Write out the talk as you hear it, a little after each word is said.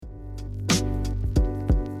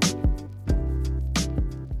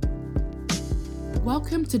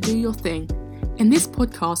Welcome to Do Your Thing. In this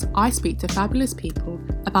podcast, I speak to fabulous people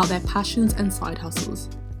about their passions and side hustles.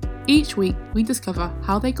 Each week, we discover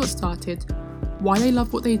how they got started, why they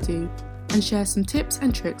love what they do, and share some tips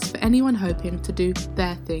and tricks for anyone hoping to do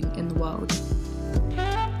their thing in the world.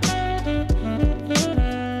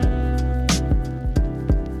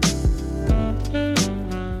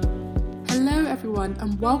 Hello everyone,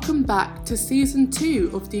 and welcome back to Season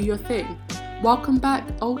 2 of Do Your Thing. Welcome back,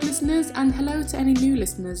 old listeners, and hello to any new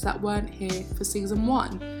listeners that weren't here for Season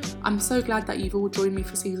 1. I'm so glad that you've all joined me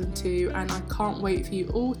for Season 2, and I can't wait for you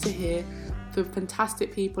all to hear the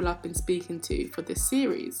fantastic people I've been speaking to for this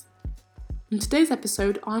series. In today's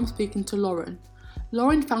episode, I'm speaking to Lauren.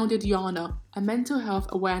 Lauren founded Yana, a mental health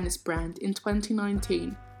awareness brand, in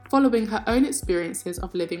 2019, following her own experiences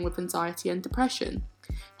of living with anxiety and depression.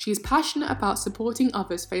 She is passionate about supporting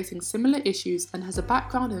others facing similar issues and has a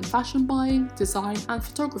background in fashion buying, design and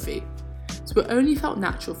photography. So it only felt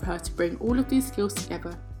natural for her to bring all of these skills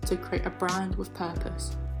together to create a brand with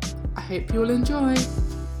purpose. I hope you'll enjoy.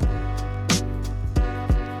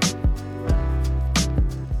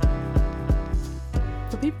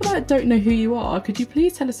 For people that don't know who you are, could you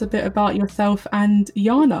please tell us a bit about yourself and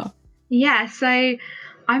Yana? Yeah, so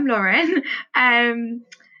I'm Lauren.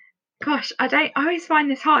 I always find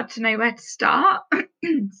this hard to know where to start.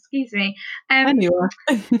 Excuse me. Anyway.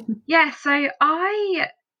 Yeah, so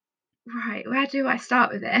where do I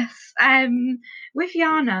start with this? With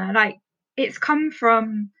Yana, it's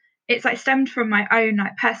stemmed from my own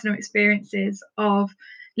personal experiences of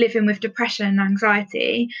living with depression and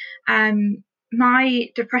anxiety. My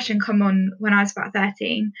depression come on when I was about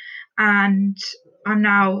 13, and I'm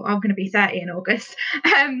going to be 30 in August.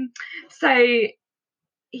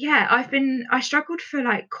 I struggled for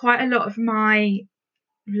quite a lot of my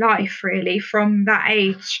life, really, from that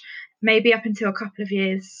age, maybe up until a couple of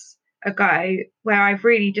years ago, where I've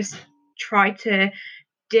really just tried to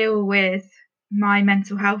deal with my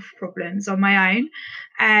mental health problems on my own.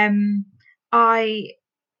 I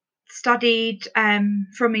studied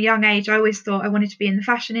from a young age. I always thought I wanted to be in the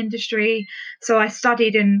fashion industry, so I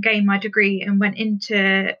studied and gained my degree and went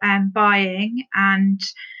into buying and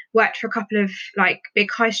worked for a couple of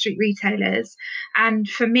big high street retailers. And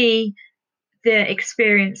for me, the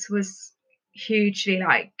experience was hugely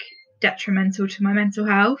detrimental to my mental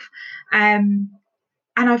health. And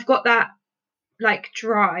I've got that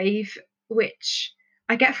drive, which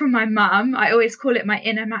I get from my mum. I always call it my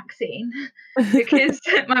inner Maxine because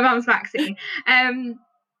my mum's Maxine,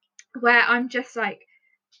 where I'm just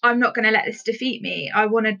I'm not going to let this defeat me. I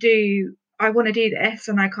want to do this,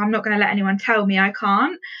 and I'm not going to let anyone tell me I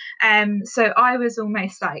can't. So I was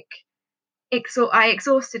almost I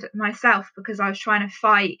exhausted myself because I was trying to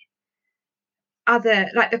fight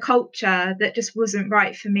the culture that just wasn't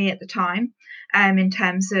right for me at the time, in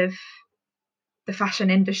terms of the fashion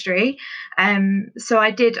industry. So I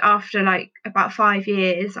did, after about 5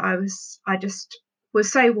 years, I just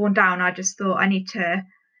was so worn down. I just thought I need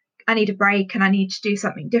a break, and I need to do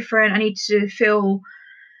something different. I need to feel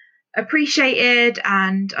appreciated,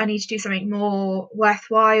 and I need to do something more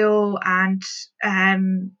worthwhile. And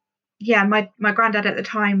my granddad at the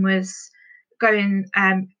time was going,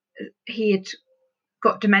 he had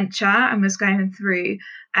got dementia and was going through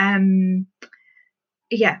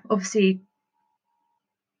obviously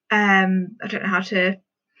I don't know how to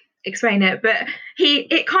explain it, but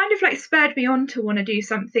it kind of spurred me on to want to do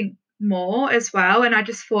something more as well. And I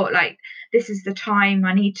just thought this is the time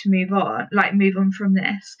I need to move on from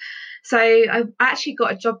this. So I actually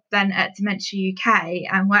got a job then at Dementia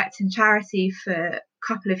UK and worked in charity for a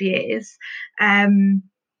couple of years. I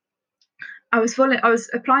was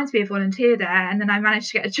applying to be a volunteer there, and then I managed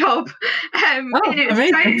to get a job. And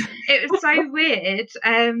it was so weird.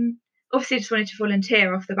 Obviously, I just wanted to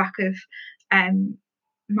volunteer off the back of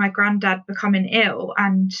my granddad becoming ill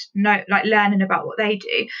and learning about what they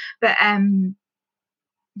do. But and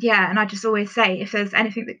I just always say, if there's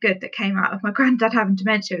anything good that came out of my granddad having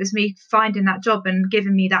dementia, it was me finding that job and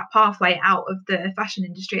giving me that pathway out of the fashion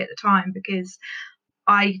industry at the time, because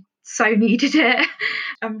I so needed it.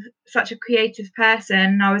 I'm such a creative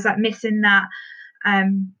person. I was missing that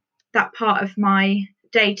that part of my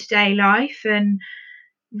day-to-day life, and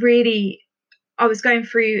really I was going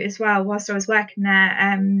through as well, whilst I was working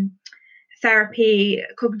there, therapy,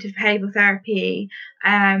 cognitive behavioural therapy,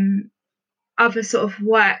 other sort of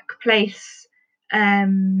workplace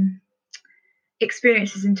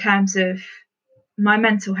experiences in terms of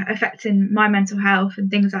affecting my mental health and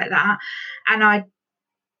things like that. And I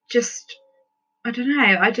don't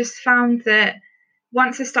know, I just found that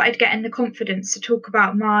once I started getting the confidence to talk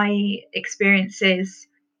about my experiences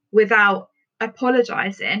without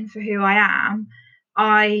apologizing for who I am,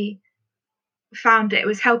 I found it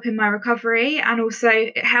was helping my recovery and also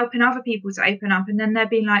helping other people to open up. And then they're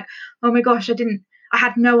being like, oh my gosh, I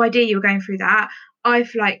had no idea you were going through that.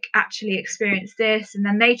 I've like actually experienced this. And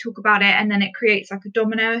then they talk about it, and then it creates like a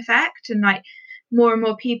domino effect, and like more and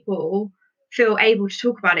more people feel able to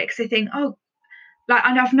talk about it because they think, oh, like,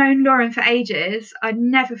 and I've known Lauren for ages. I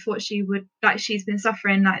never thought she would, like, she's been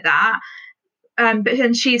suffering like that. But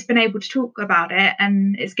then she's been able to talk about it,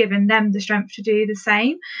 and it's given them the strength to do the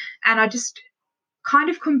same. And I just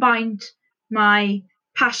kind of combined my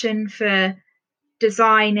passion for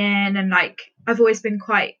designing, and like I've always been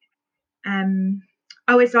quite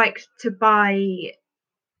I always like to buy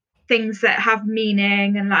things that have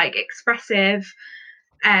meaning and like expressive,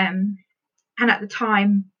 and at the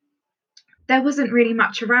time there wasn't really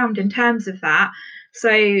much around in terms of that, so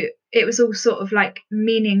it was all sort of like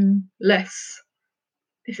meaningless.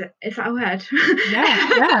 Is that a word?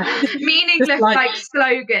 Yeah. Meaningless, like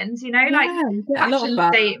slogans, like fashion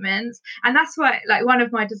statements. And that's why, like, one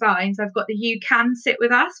of my designs, I've got the "You Can Sit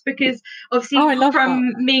With Us," because obviously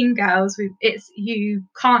from that. Mean Girls, it's "You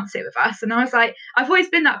Can't Sit With Us," and I was like, I've always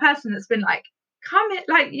been that person that's been like, come it,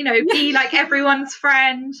 like, be like everyone's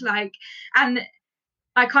friend, like. And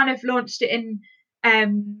I kind of launched it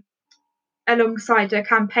in alongside a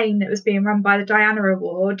campaign that was being run by the Diana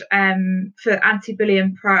Award for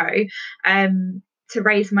Anti-Bullying Pro, to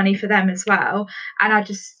raise money for them as well. And I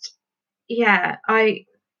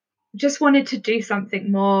just wanted to do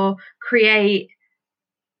something more, create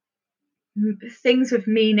things with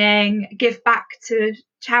meaning, give back to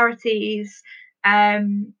charities,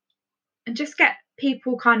 and just get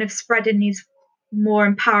people kind of spreading these more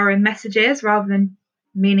empowering messages rather than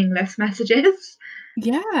meaningless messages.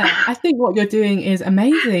 Yeah, I think what you're doing is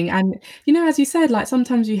amazing. And, as you said, like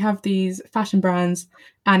sometimes you have these fashion brands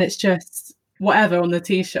and it's just whatever on the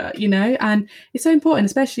t-shirt, and it's so important,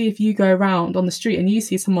 especially if you go around on the street and you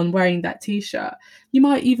see someone wearing that t-shirt, you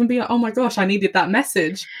might even be like, oh my gosh, I needed that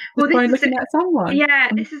message just by looking at someone. Yeah,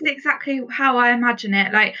 this is exactly how I imagine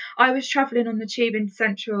it. Like, I was traveling on the tube into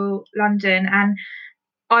central London, and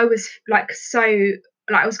I was like,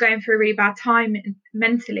 I was going through a really bad time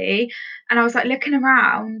mentally, and I was like looking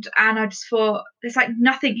around, and I just thought, there's like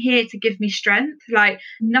nothing here to give me strength, like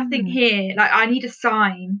nothing here, like I need a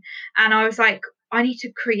sign. And I was like, I need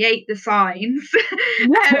to create the signs.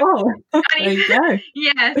 There you go.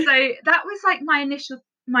 Yeah, so that was like my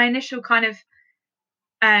initial kind of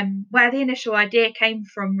where the initial idea came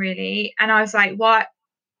from, really. And I was like, what?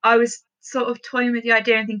 I was sort of toying with the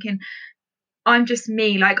idea and thinking, I'm just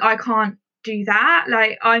me, like I can't do that,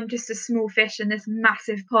 like I'm just a small fish in this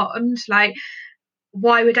massive pond, like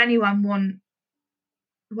why would anyone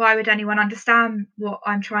understand what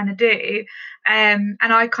I'm trying to do? And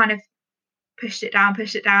I kind of pushed it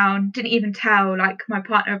down, didn't even tell like my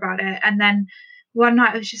partner about it. And then one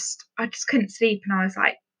night I just couldn't sleep, and I was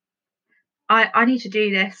like, I need to do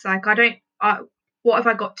this, like what have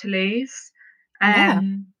I got to lose?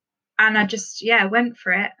 And I just went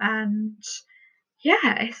for it, and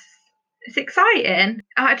it's exciting.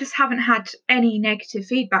 I just haven't had any negative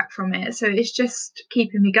feedback from it, so it's just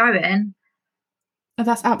keeping me going. Oh,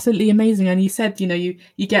 that's absolutely amazing. And you said, you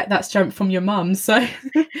get that strength from your mum, so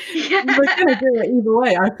Yeah. we're gonna do it either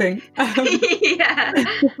way, I think.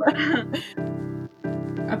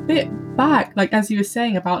 A bit back, like as you were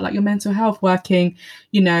saying about like your mental health, working,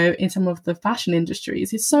 in some of the fashion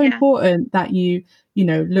industries, it's so important that you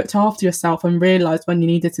looked after yourself and realized when you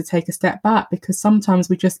needed to take a step back, because sometimes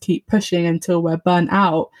we just keep pushing until we're burnt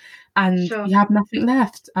out and you have nothing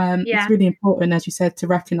left. It's really important, as you said, to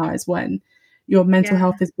recognize when your mental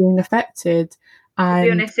health is being affected. And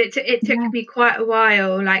to be honest, it took me quite a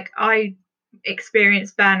while. Like, I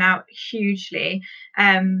experienced burnout hugely,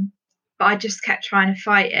 but I just kept trying to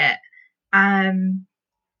fight it.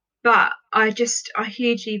 But I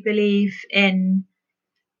hugely believe in,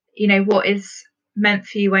 what is meant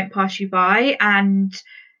for you won't pass you by. And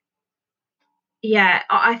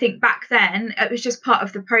I think back then it was just part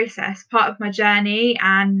of the process, part of my journey,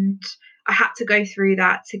 and I had to go through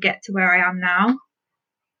that to get to where I am now.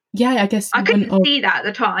 I guess I couldn't see that at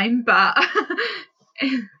the time, but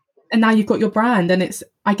and now you've got your brand, and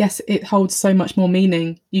I guess it holds so much more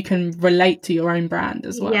meaning. You can relate to your own brand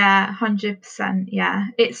as well.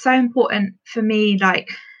 100%. It's so important for me. Like,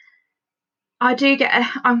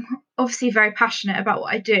 I'm obviously very passionate about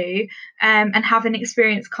what I do, and having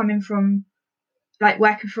experience coming from like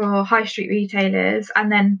working for high street retailers,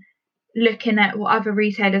 and then looking at what other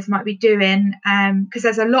retailers might be doing, because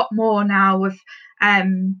there's a lot more now with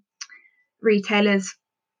retailers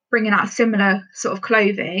bringing out similar sort of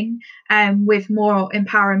clothing with more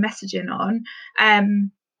empowering messaging on.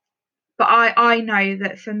 But I know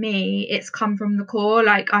that for me, it's come from the core.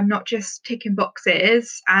 Like, I'm not just ticking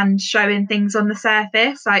boxes and showing things on the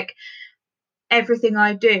surface. Like, everything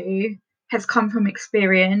I do has come from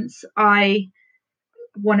experience. I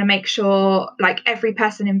want to make sure, like, every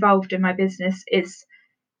person involved in my business is,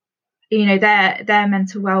 you know, their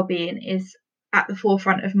mental well-being is at the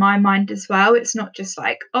forefront of my mind as well. It's not just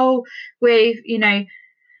like, oh, we're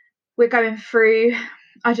going through,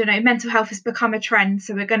 I don't know, mental health has become a trend,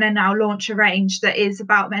 so we're going to now launch a range that is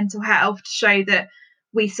about mental health to show that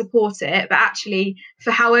we support it. But actually,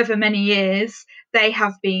 for however many years, they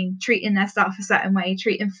have been treating their staff a certain way,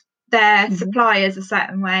 treating their suppliers a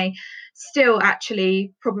certain way, still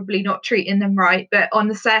actually probably not treating them right. But on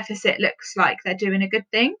the surface, it looks like they're doing a good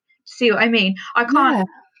thing. See what I mean? I can't. Yeah.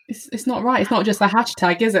 It's not right. It's not just a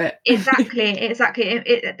hashtag, is it? Exactly.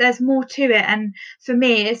 There's more to it, and for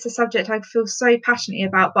me, it's a subject I feel so passionately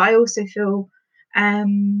about. But I also feel,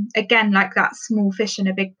 again, like that small fish in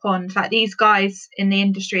a big pond. Like, these guys in the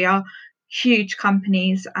industry are huge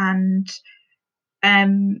companies, and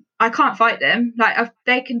I can't fight them. Like,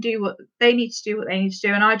 they can do what they need to do,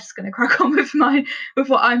 and I'm just going to crack on with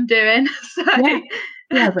what I'm doing. So.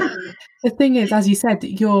 Yeah, but the thing is, as you said,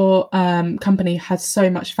 your company has so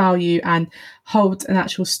much value and holds an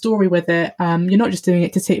actual story with it. You're not just doing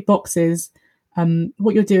it to tick boxes.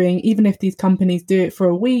 What you're doing, even if these companies do it for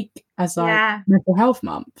a week as like mental health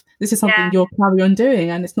month, this is something you'll carry on doing,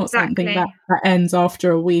 and it's not something that ends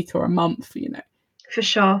after a week or a month, you know. For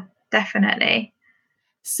sure, definitely.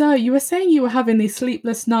 So you were saying you were having these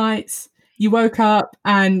sleepless nights. You woke up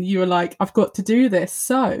and you were like, I've got to do this.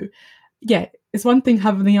 So, yeah, it's one thing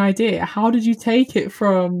having the idea. How did you take it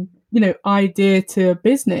from, you know, idea to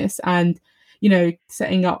business and, you know,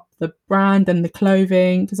 setting up the brand and the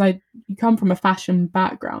clothing? Because you come from a fashion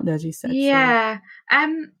background, as you said. Yeah.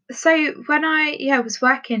 So when I was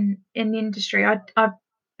working in the industry, I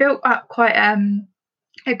built up quite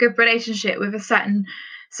a good relationship with a certain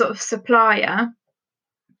sort of supplier.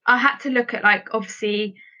 I had to look at, like,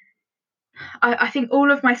 obviously, I think all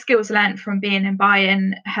of my skills learned from being in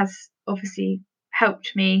buying has obviously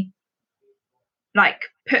helped me, like,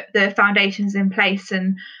 put the foundations in place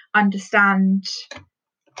and understand,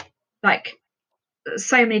 like,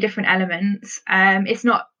 so many different elements. It's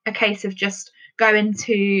not a case of just going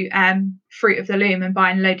to Fruit of the Loom and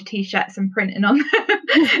buying a load of t-shirts and printing on them.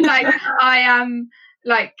 Like, I am,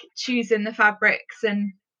 like, choosing the fabrics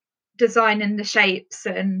and designing the shapes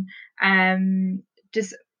and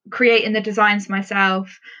just creating the designs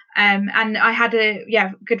myself. And I had a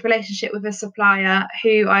good relationship with a supplier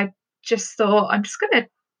who I just thought, I'm just going to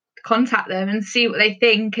contact them and see what they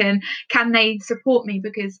think, and can they support me,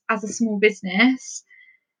 because as a small business,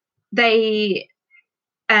 they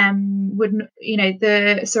would, you know,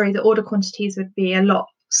 the order quantities would be a lot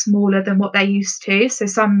smaller than what they're used to. So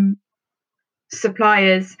some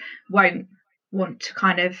suppliers won't want to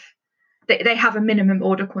kind of, they have a minimum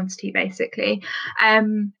order quantity, basically.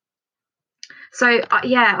 So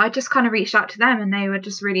I just kind of reached out to them, and they were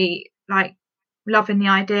just really, like, loving the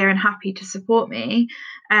idea and happy to support me.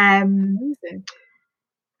 But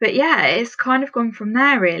yeah, it's kind of gone from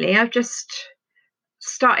there, really. I've just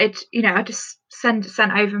started, you know, I just sent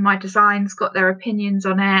over my designs, got their opinions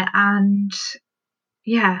on it, and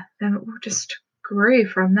then it all just grew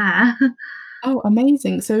from there. Oh,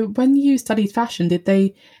 amazing. So when you studied fashion, did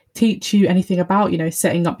they teach you anything about, you know,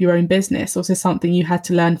 setting up your own business, or was this something you had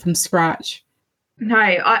to learn from scratch?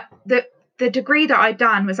 No, the degree that I'd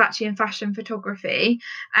done was actually in fashion photography.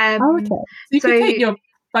 Okay. So you could take your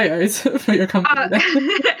photos for your company.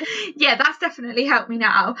 Yeah, that's definitely helped me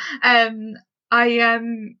now. There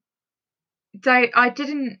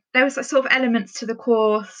was sort of elements to the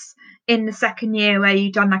course in the second year where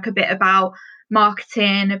you'd done, like, a bit about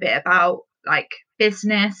marketing, a bit about, like,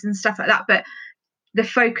 business and stuff like that, but the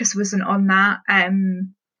focus wasn't on that.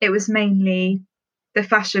 It was mainly the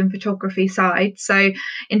fashion photography side. So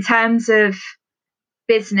in terms of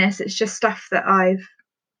business, it's just stuff that I've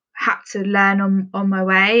had to learn on my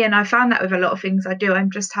way, and I found that with a lot of things I do, I'm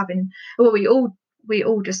just we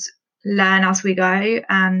all just learn as we go,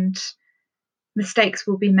 and mistakes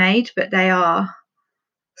will be made, but they are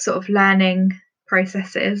sort of learning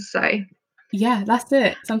processes. So yeah, that's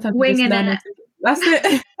it. Sometimes winging it. That's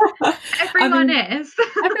it. Everyone is.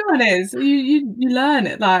 Everyone is. You learn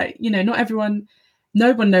it. Like, you know,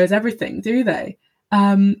 no one knows everything, do they?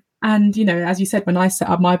 And, you know, as you said, when I set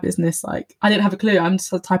up my business, like, I didn't have a clue. I'm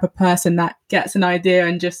just the type of person that gets an idea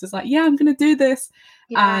and just is like, yeah, I'm going to do this.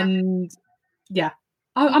 Yeah. And yeah,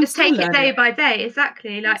 I'm just still take it day learning. by day.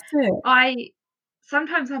 Exactly. Like, That's it. I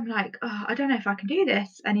sometimes I'm like, oh, I don't know if I can do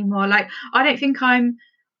this anymore. Like, I don't think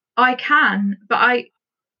I can, but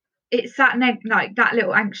it's that like that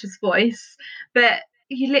little anxious voice. But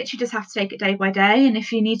you literally just have to take it day by day. And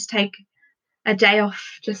if you need to take a day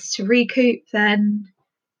off just to recoup, then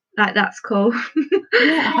like that's cool.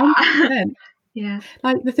 Yeah, 100%. Yeah.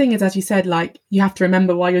 Like the thing is, as you said, like you have to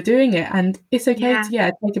remember why you're doing it, and it's okay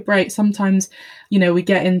Yeah. to take a break. Sometimes, we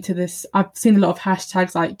get into this. I've seen a lot of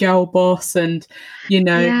hashtags like girl boss and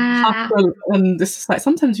Yeah. hustle, and this is like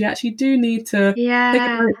sometimes you actually do need to take a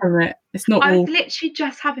Yeah. break from it. It's not I was all. literally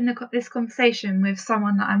just having this conversation with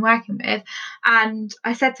someone that I'm working with, and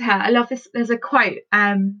I said to her, I love this. There's a quote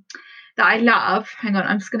that I love. Hang on,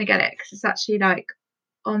 I'm just going to get it because it's actually like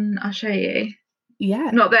on. I'll show you.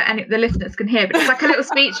 Yeah. Not that any the listeners can hear, but it's like a little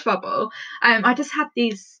speech bubble. I just had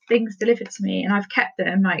these things delivered to me, and I've kept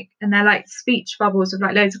them and they're like speech bubbles with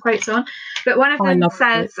like loads of quotes on. But one of I them love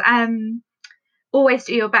says, it. always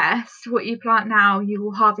do your best. What you plant now, you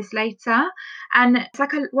will harvest later. And it's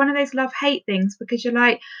like one of those love-hate things, because you're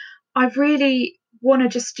like, I really want to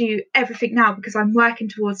just do everything now because I'm working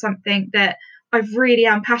towards something that I really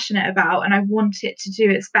am passionate about and I want it to do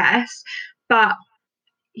its best. But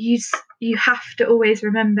you have to always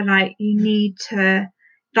remember, like, you need to,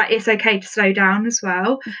 like, it's okay to slow down as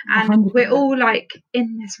well. And we're 100%. all like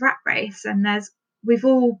in this rat race, and we've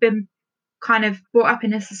all been kind of brought up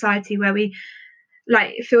in a society where we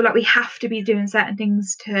like feel like we have to be doing certain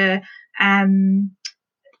things to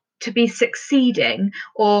be succeeding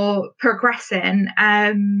or progressing.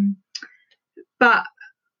 But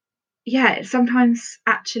yeah, sometimes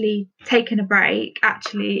actually taking a break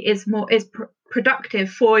actually is productive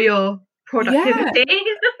for your Yeah, productivity.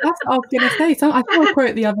 that's what I was gonna say. So I saw a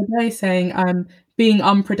quote the other day saying, "Being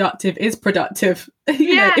unproductive is productive."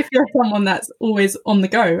 Yeah, If you're someone that's always on the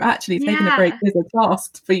go, actually taking a break yeah, is a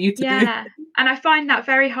task for you to do. yeah. And I find that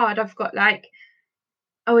very hard. I've got like,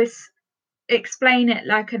 I always explain it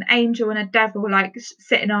like an angel and a devil like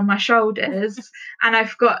sitting on my shoulders, and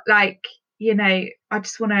I've got like, I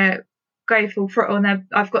just want to go full throttle, and then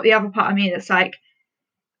I've got the other part of me that's like,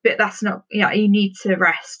 but that's not, you need to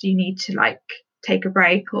rest, you need to like take a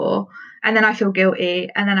break, and then I feel guilty,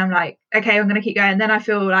 and then I'm like, okay, I'm gonna keep going, and then I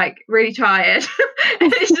feel like really tired.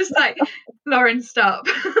 And it's just like, Lauren, stop.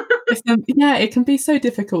 It can be so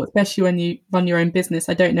difficult, especially when you run your own business.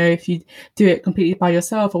 I don't know if you do it completely by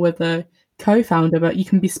yourself or with a co-founder, but you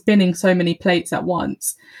can be spinning so many plates at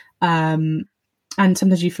once. And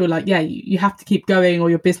sometimes you feel like, you have to keep going, or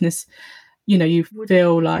your business, you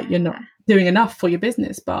feel like you're not doing enough for your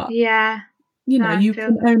business. But, Yeah. No, you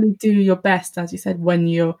can only do your best, as you said, when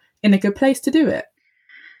you're in a good place to do it.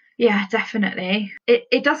 Yeah, definitely.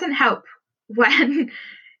 It doesn't help when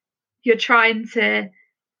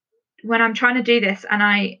when I'm trying to do this and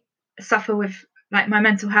I suffer with like my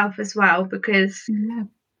mental health as well, because Yeah.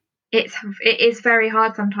 it is very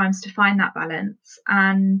hard sometimes to find that balance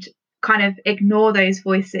and kind of ignore those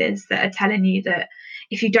voices that are telling you that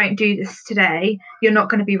if you don't do this today, you're not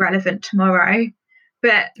going to be relevant tomorrow.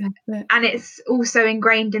 And it's also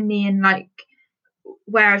ingrained in me, in like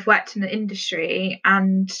where I've worked in the industry,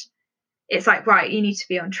 and it's like, right, you need to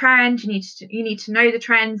be on trend, you need to know the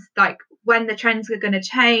trends, like when the trends are going to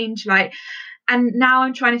change, like. And now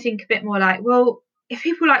I'm trying to think a bit more like, well, if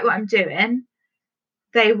people like what I'm doing,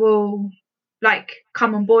 they will like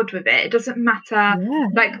come on board with it. It doesn't matter. Yeah.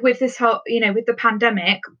 Like with this whole, with the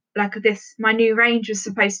pandemic, like my new range was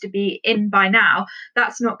supposed to be in by now.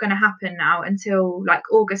 That's not going to happen now until like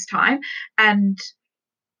August time. And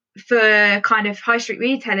for kind of high street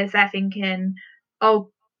retailers, they're thinking,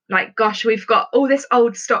 oh, like, gosh, we've got all this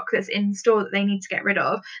old stock that's in store that they need to get rid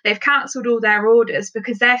of. They've cancelled all their orders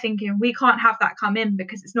because they're thinking we can't have that come in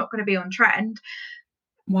because it's not going to be on trend.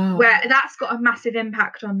 Wow. Where that's got a massive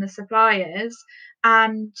impact on the suppliers.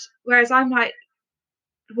 And whereas I'm like,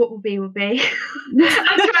 what will be will be.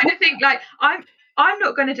 I'm trying to think like, I'm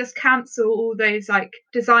not going to just cancel all those like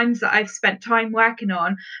designs that I've spent time working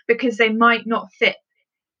on because they might not fit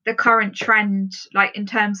the current trend, like in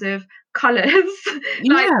terms of colors.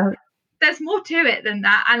 Like, there's more to it than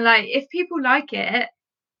that, and like if people like it,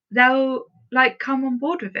 they'll like come on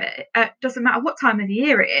board with it. Doesn't matter what time of the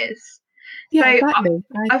year it is. Yeah, So exactly.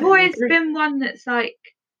 I've always been one that's like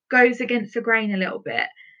goes against the grain a little bit.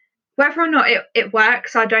 Whether or not it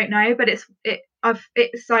works, I don't know, but it's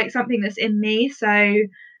like something that's in me, so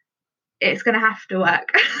it's gonna have to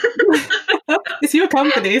work. It's your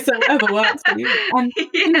company, so whatever works for you. And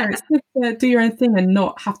it's good to do your own thing and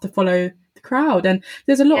not have to follow the the crowd. And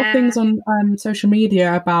there's a lot of things on social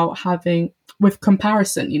media about having with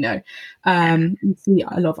comparison, you see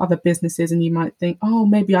a lot of other businesses and you might think, oh,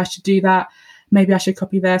 maybe I should do that. Maybe I should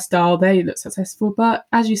copy their style. They look successful. But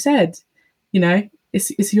as you said,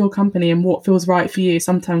 it's your company and what feels right for you.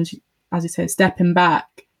 Sometimes, as you said, stepping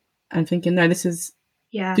back and thinking, no, this is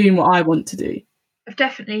doing what I want to do. I've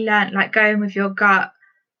definitely learned like going with your gut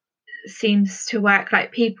seems to work.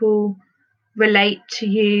 Like people relate to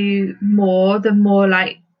you more the more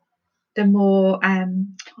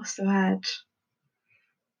what's the word,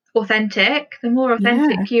 authentic, the more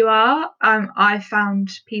authentic you are. I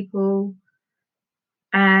found people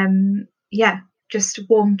just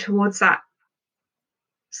warm towards that.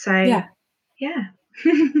 So yeah.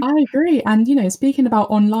 I agree. And speaking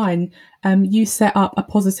about online, you set up a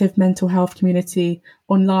positive mental health community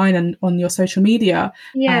online and on your social media.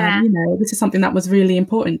 This is something that was really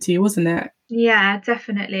important to you, wasn't it? Yeah,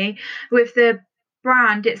 definitely. With the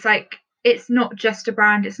brand, it's like, it's not just a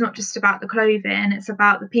brand, it's not just about the clothing, it's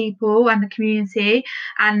about the people and the community.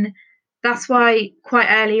 And that's why quite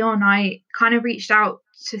early on I kind of reached out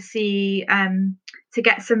to see to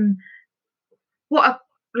get some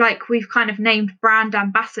we've kind of named brand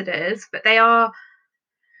ambassadors, but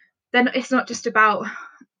it's not just about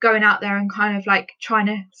going out there and kind of like trying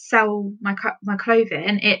to sell my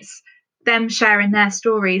clothing. It's them sharing their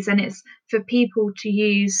stories, and it's for people to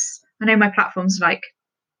use. I know my platform's like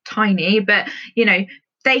tiny, but they're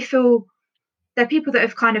people that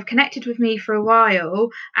have kind of connected with me for a while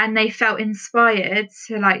and they felt inspired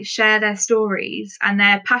to like share their stories, and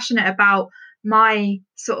they're passionate about my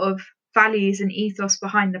sort of values and ethos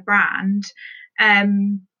behind the brand.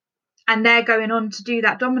 And they're going on to do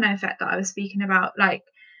that domino effect that I was speaking about,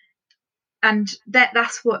 and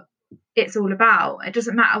that's what it's all about. It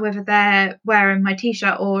doesn't matter whether they're wearing my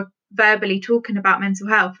t-shirt or verbally talking about mental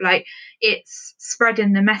health. Like, it's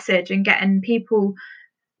spreading the message and getting people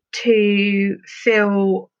to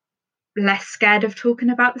feel less scared of talking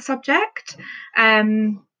about the subject.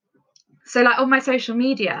 So like on my social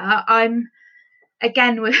media, I'm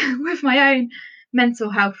again with my own mental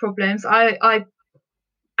health problems, I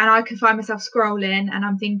can find myself scrolling and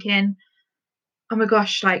I'm thinking, oh my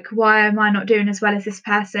gosh, like, why am I not doing as well as this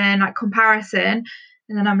person? Like, comparison.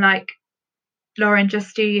 And then I'm like, Lauren,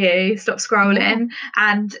 just do you, stop scrolling.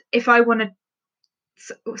 And if I want to,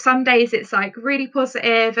 some days it's like really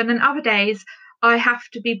positive, and then other days I have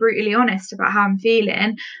to be brutally honest about how I'm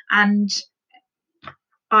feeling. And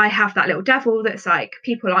I have that little devil that's like,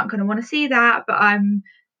 people aren't going to want to see that, but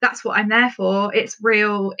that's what I'm there for. It's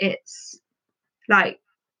real. It's like,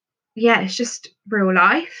 it's just real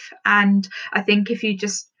life. And I think if you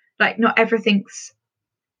just like, not everything's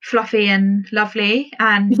fluffy and lovely,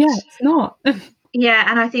 and it's not. And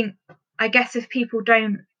I guess if people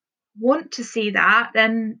don't want to see that,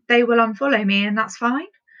 then they will unfollow me, and that's fine.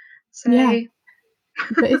 So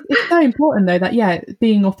but it's so important though that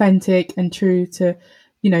being authentic and true to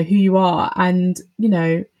who you are, and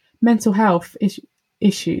mental health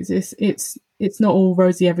issues, it's not all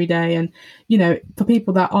rosy every day. And for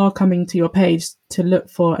people that are coming to your page to look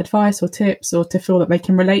for advice or tips or to feel that they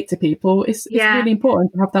can relate to people, it's really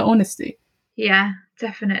important to have that honesty. Yeah,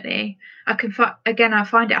 definitely. I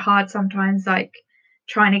find it hard sometimes, like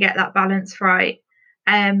trying to get that balance right,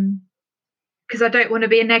 because I don't want to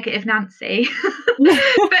be a negative Nancy. But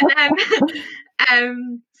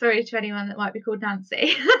sorry to anyone that might be called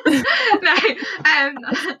Nancy.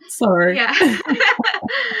 Sorry.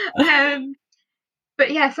 But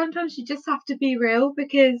sometimes you just have to be real,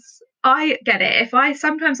 because I get it.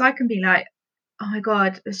 Sometimes I can be like, oh my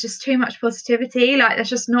God, there's just too much positivity. Like, there's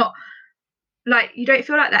just not, like, you don't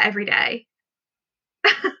feel like that every day.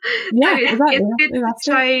 Exactly. It's good to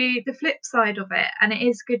show the flip side of it, and it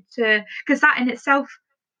is good because that in itself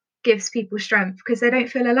gives people strength, because they don't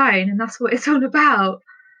feel alone, and that's what it's all about.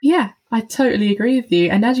 Yeah, I totally agree with you.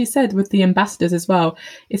 And as you said, with the ambassadors as well,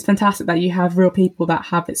 it's fantastic that you have real people that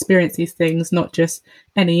have experienced these things, not just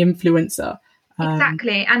any influencer.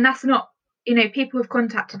 Exactly. And that's not, people have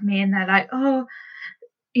contacted me and they're like, oh,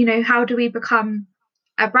 how do we become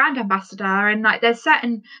a brand ambassador? And like,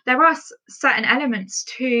 there are certain elements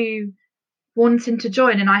to wanting to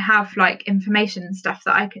join, and I have like information and stuff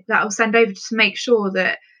that I'll send over to make sure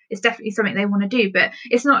that it's definitely something they want to do. But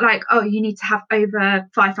it's not like, oh, you need to have over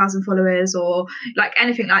 5,000 followers or like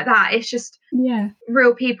anything like that. It's just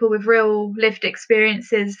real people with real lived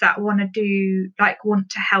experiences that want to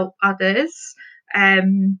help others. But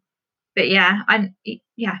and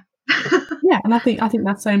I think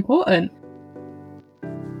that's so important.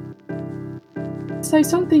 So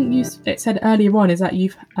something you said earlier on is that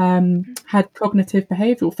you've had cognitive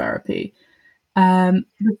behavioural therapy.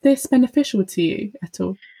 Was this beneficial to you at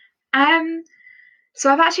all? So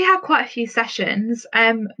I've actually had quite a few sessions.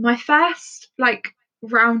 My first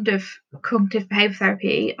round of cognitive behavioural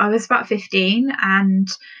therapy, I was about 15, and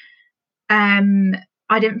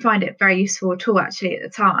I didn't find it very useful at all actually at the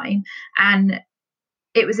time. And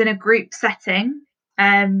it was in a group setting,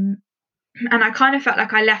 and I kind of felt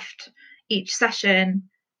like I left each session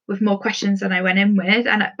with more questions than I went in with,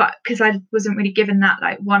 but because I wasn't really given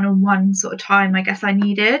that one-on-one sort of time I guess I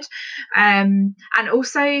needed, and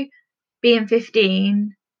also being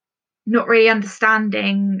 15, not really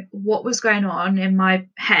understanding what was going on in my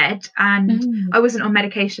head, and I wasn't on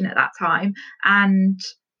medication at that time, and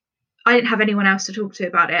I didn't have anyone else to talk to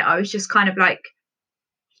about it. I was just kind of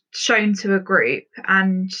shown to a group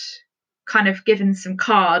and kind of given some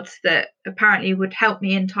cards that apparently would help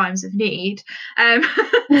me in times of need. And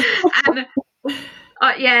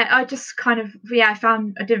I just kind of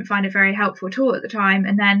I didn't find it very helpful at all at the time.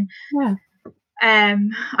 And then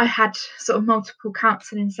I had sort of multiple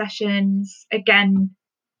counselling sessions. Again,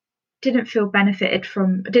 didn't feel like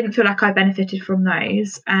I benefited from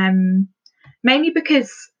those. Mainly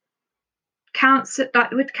because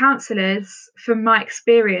with counsellors, from my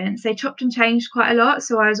experience, they chopped and changed quite a lot.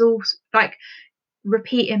 So I was all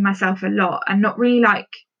repeating myself a lot and not really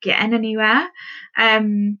getting anywhere.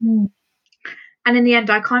 And in the end,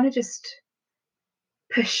 I kind of just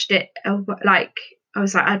pushed it. I was like,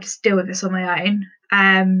 I'll just deal with this on my own.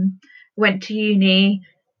 Went to uni,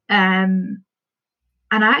 and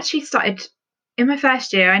I actually started in my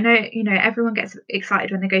first year. I know, everyone gets excited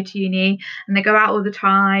when they go to uni and they go out all the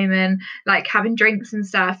time and having drinks and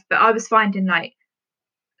stuff. But I was finding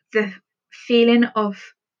the feeling of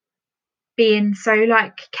being so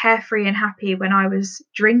carefree and happy when I was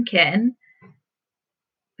drinking,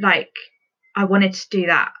 I wanted to do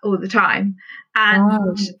that all the time.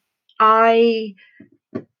 And I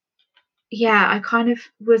kind of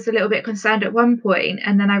was a little bit concerned at one point,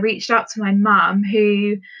 and then I reached out to my mum,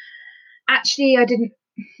 who actually I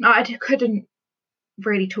couldn't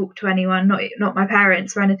really talk to anyone, not my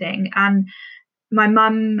parents or anything. And my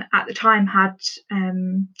mum at the time had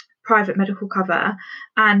private medical cover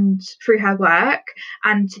and through her work,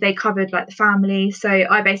 and they covered the family. So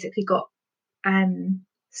I basically got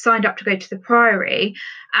signed up to go to the Priory,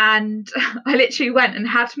 and I literally went and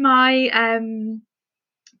had my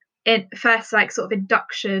first sort of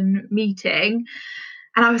induction meeting.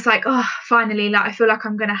 And I was like, oh, finally, I feel like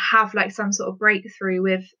I'm going to have some sort of breakthrough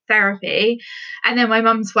with therapy. And then my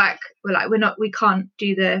mum's work were we can't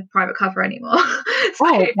do the private cover anymore. So,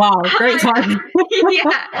 oh, wow, great time.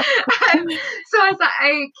 Yeah. So I was like,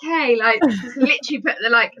 okay, just literally put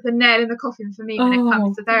the nail in the coffin for me when it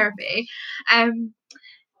comes to therapy.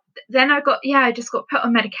 Then I just got put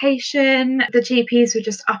on medication. The GPs were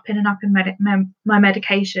just upping and upping my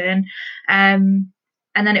medication. And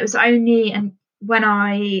then it was only when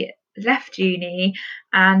I left uni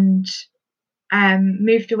and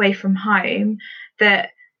moved away from home that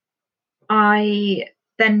I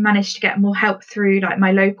then managed to get more help through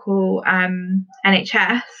my local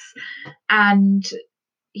NHS. And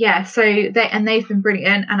so they've been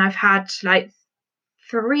brilliant, and I've had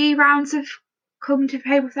 3 rounds of cognitive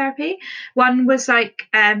behavioural therapy. One was a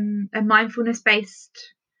mindfulness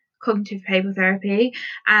based cognitive behavioural therapy.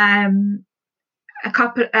 A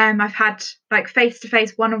couple I've had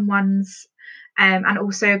face-to-face one-on-ones, and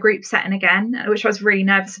also a group setting again, which I was really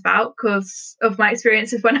nervous about because of my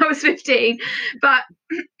experiences when I was 15. But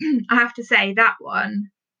I have to say that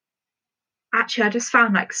one actually I just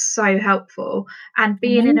found so helpful, and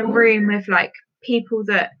being in a room with people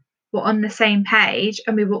that were on the same page,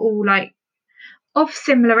 and we were all of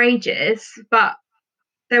similar ages, but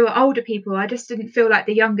they were older people. I just didn't feel like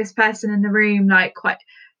the youngest person in the room.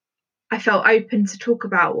 I felt open to talk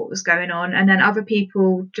about what was going on, and then other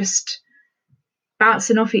people just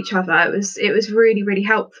bouncing off each other. It was really, really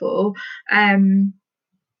helpful.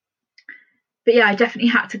 But I definitely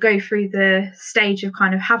had to go through the stage of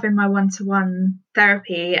kind of having my one-to-one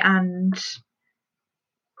therapy and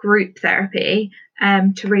group therapy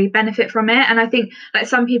to really benefit from it. And I think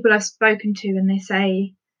some people I've spoken to, and they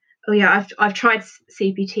say, oh yeah, I've tried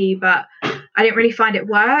CBT, but I didn't really find it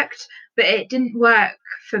worked. But it didn't work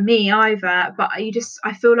for me either. But I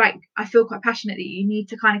feel quite passionate that you need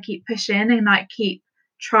to kind of keep pushing and keep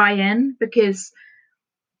trying, because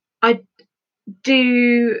I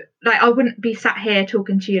wouldn't be sat here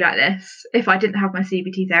talking to you like this if I didn't have my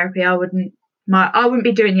CBT therapy. I wouldn't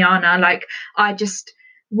be doing Yana. I just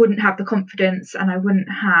wouldn't have the confidence, and I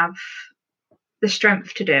wouldn't have the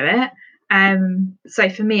strength to do it. So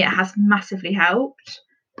for me, it has massively helped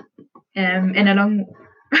in a long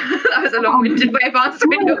That was a long-winded way of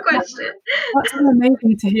answering your question. That's so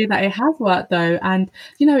amazing to hear that it has worked though. And,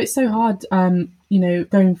 it's so hard,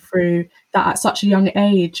 going through that at such a young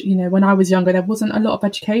age. When I was younger, there wasn't a lot of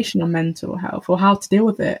education on mental health or how to deal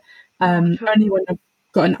with it. Only when I've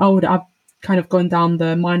gotten older, I've kind of gone down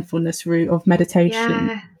the mindfulness route of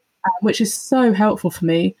meditation, which is so helpful for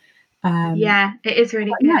me. It is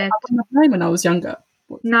really good. I wasn't known when I was younger.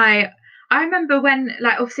 No, I remember when,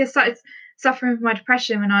 obviously I started suffering from my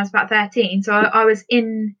depression when I was about 13. So I was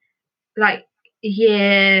in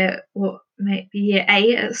year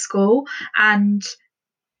 8 at school, and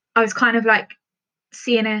I was kind of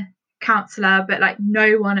seeing a counsellor, but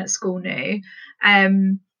no one at school knew.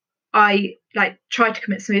 I tried to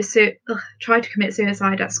commit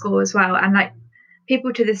suicide at school as well, and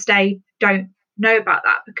people to this day don't know about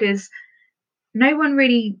that because no one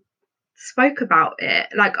really spoke about it.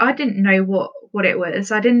 I didn't know what it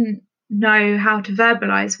was. I didn't know how to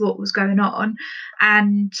verbalize what was going on,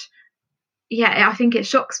 and I think it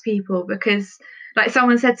shocks people because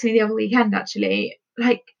someone said to me the other weekend, actually,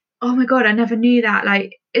 oh my god, I never knew that.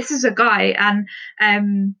 This is a guy, and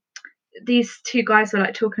these two guys were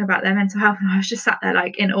talking about their mental health, and I was just sat there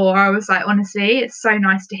in awe. I was honestly, it's so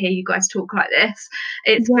nice to hear you guys talk like this.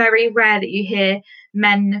 It's very rare that you hear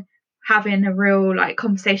men having a real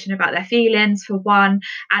conversation about their feelings, for one,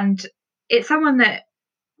 and it's someone that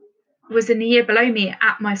was in the year below me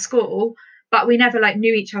at my school, but we never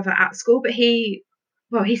knew each other at school. But he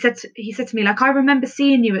said to me, I remember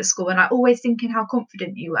seeing you at school and always thinking how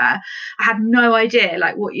confident you were. I had no idea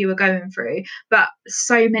what you were going through, but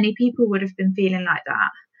so many people would have been feeling like that,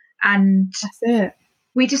 and that's it.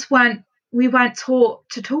 We weren't taught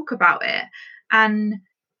to talk about it, and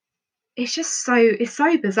it's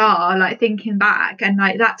so bizarre. Thinking back, and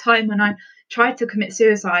that time when I tried to commit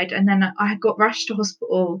suicide, and then I got rushed to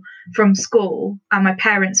hospital from school, and my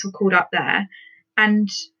parents were called up there, and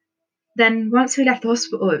then once we left the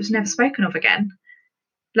hospital, it was never spoken of again.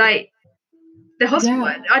 The hospital,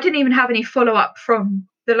 I didn't even have any follow up from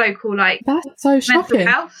the local that's so shocking.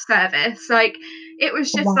 mental health service. It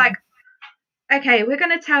was just okay, we're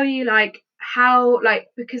going to tell you how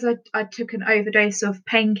because I took an overdose of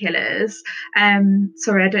painkillers.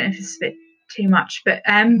 Sorry, I don't know if it's a bit too much, but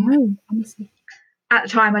no, honestly. At the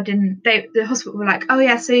time I didn't. The hospital were oh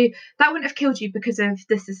yeah, so that wouldn't have killed you because of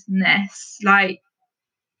this and this.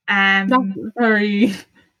 That's very.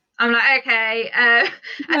 I'm okay.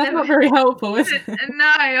 That's not very helpful, is it? No,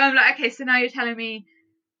 I'm okay. So now you're telling me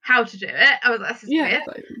how to do it. I was this is weird.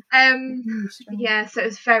 So it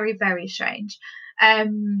was very, very strange.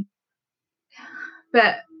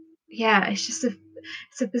 But it's just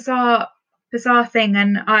it's a bizarre thing,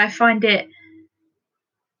 and I find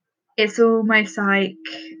it's almost I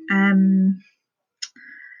don't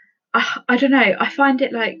know. I find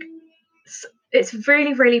it it's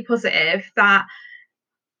really, really positive that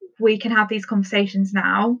we can have these conversations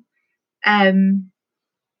now, and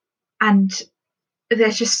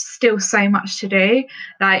there's just still so much to do.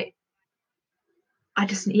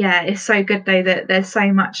 It's so good though that there's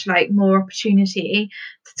so much more opportunity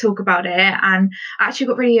to talk about it. And I actually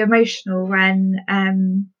got really emotional when I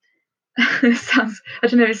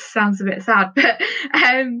don't know if this sounds a bit sad, but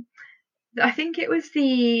I think it was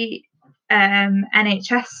the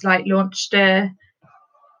NHS launched a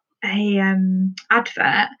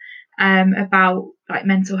advert about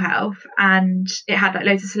mental health, and it had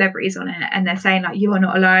loads of celebrities on it, and they're saying you are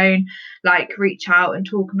not alone, reach out and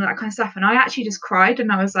talk and all that kind of stuff. And I actually just cried,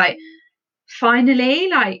 and I was finally,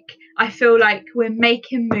 I feel we're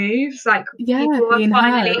making moves, people are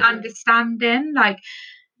finally understanding.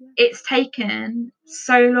 It's taken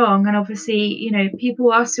so long, and obviously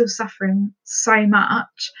people are still suffering so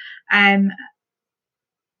much,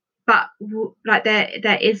 but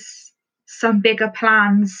there is some bigger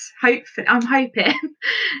plans. Hopefully, I'm hoping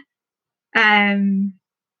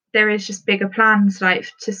there is just bigger plans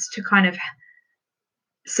just to kind of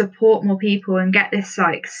support more people and get this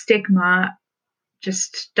stigma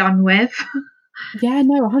just done with. Yeah,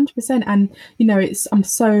 no, 100%. And I'm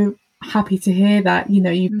so happy to hear that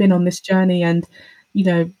you've been on this journey and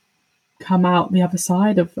come out the other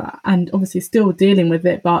side of that, and obviously still dealing with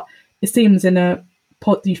it, but it seems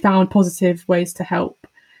you found positive ways to help.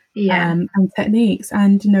 And techniques,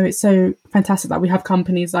 and it's so fantastic that we have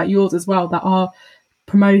companies like yours as well that are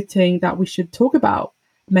promoting that we should talk about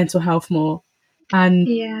mental health more. And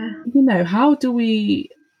how do we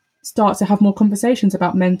start to have more conversations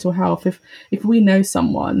about mental health if we know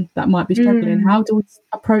someone that might be struggling? How do we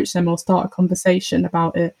approach them or start a conversation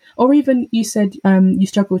about it? Or even, you said you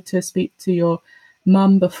struggled to speak to your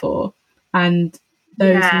mum before, and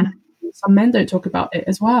those some men don't talk about it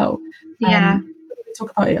as well. Yeah. We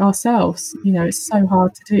talk about it ourselves, you know, it's so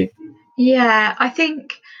hard to do. Yeah, I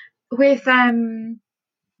think with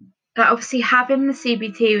obviously having the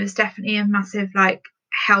CBT was definitely a massive like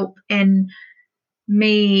help in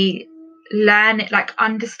me learn it, like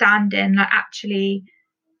understanding like actually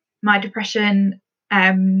my depression,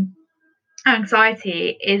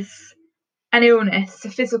 anxiety is an illness, a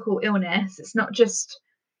physical illness. It's not just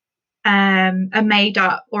a made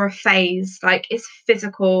up or a phase, like it's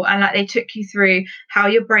physical, and like they took you through how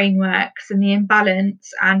your brain works and the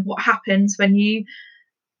imbalance and what happens when you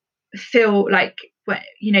feel like,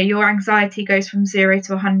 you know, your anxiety goes from 0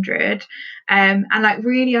 to 100, and like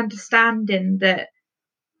really understanding that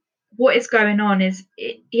what is going on is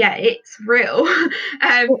it's real.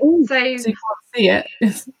 So you can't see it.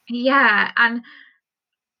 yeah, and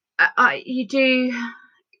you do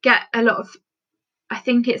get a lot of, I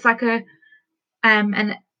think it's like a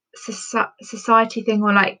an society thing,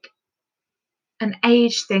 or like an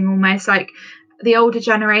age thing almost, like the older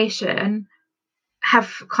generation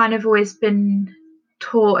have kind of always been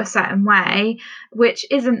taught a certain way, which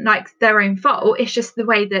isn't like their own fault, it's just the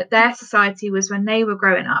way that their society was when they were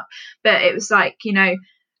growing up. But it was like, you know,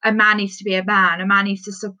 a man needs to be a man needs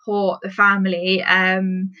to support the family,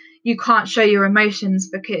 you can't show your emotions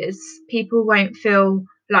because people won't feel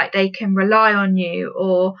like they can rely on you,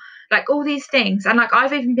 or like all these things. And like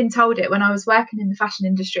I've even been told it when I was working in the fashion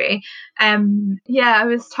industry. I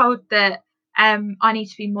was told that I need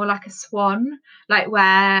to be more like a swan, like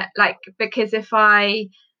where, like, because if I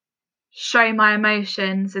show my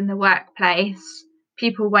emotions in the workplace,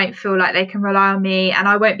 people won't feel like they can rely on me, and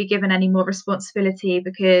I won't be given any more responsibility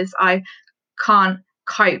because I can't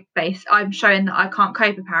cope. I'm showing that I can't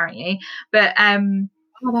cope apparently. But oh,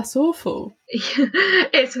 that's awful.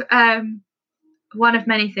 it's one of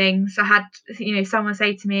many things. I had, you know, someone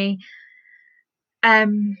say to me,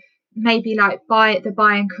 maybe like the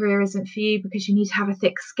buying career isn't for you because you need to have a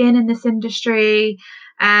thick skin in this industry.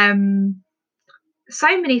 So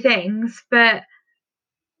many things, but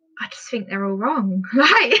I just think they're all wrong.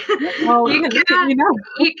 Like, oh, you can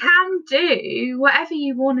do whatever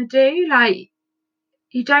you want to do. Like,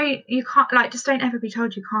 you can't, like, just don't ever be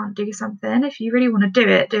told you can't do something. If you really want to do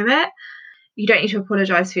it, do it. You don't need to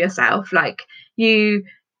apologize for yourself. Like, you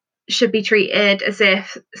should be treated as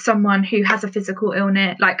if someone who has a physical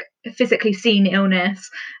illness, like a physically seen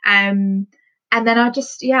illness. And then I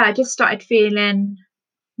just started feeling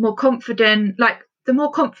more confident, like the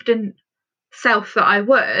more confident self that I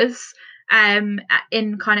was,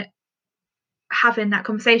 in kind of having that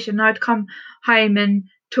conversation. I'd come home and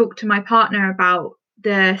talk to my partner about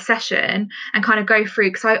the session and kind of go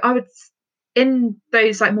through, because I would, in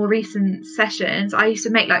those like more recent sessions, I used to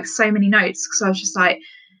make like so many notes because I was just like,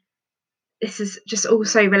 this is just all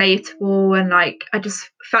so relatable, and like I just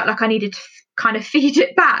felt like I needed to kind of feed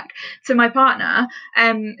it back to my partner,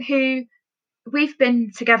 who we've been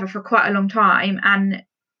together for quite a long time, and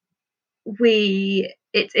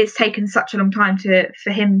it's taken such a long time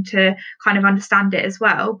for him to kind of understand it as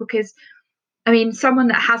well. Because I mean, someone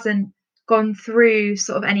that hasn't gone through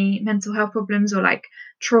sort of any mental health problems or like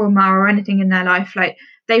trauma or anything in their life, like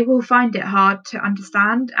they will find it hard to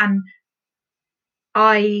understand, and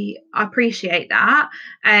I appreciate that.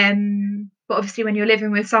 But obviously when you're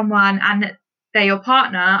living with someone and they're your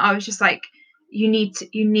partner, I was just like, you need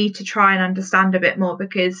to try and understand a bit more,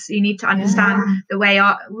 because you need to understand the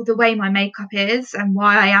way my makeup is and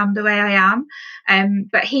why I am the way I am.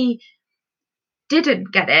 But he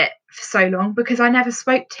didn't get it for so long because I never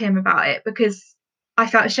spoke to him about it, because I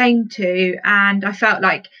felt ashamed to, and I felt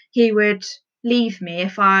like he would leave me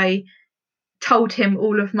if I told him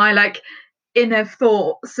all of my like inner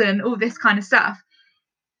thoughts and all this kind of stuff.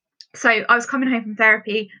 So I was coming home from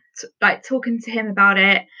therapy, like talking to him about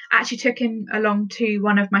it. I actually took him along to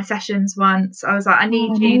one of my sessions once. I was like, I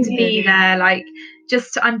need you to be there, like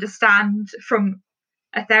just to understand from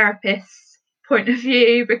a therapist's point of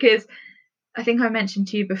view, because I think I mentioned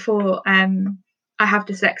to you before, I have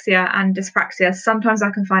dyslexia and dyspraxia. Sometimes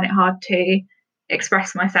I can find it hard to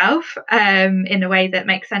express myself in a way that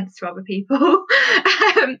makes sense to other people.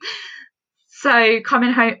 So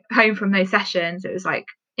coming home from those sessions, it was like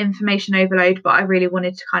information overload, but I really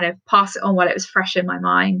wanted to kind of pass it on while it was fresh in my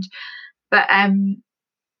mind. But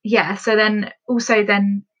so then also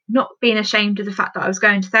then not being ashamed of the fact that I was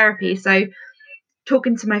going to therapy. So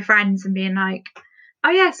talking to my friends and being like,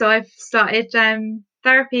 oh yeah, so I've started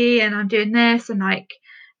therapy and I'm doing this, and like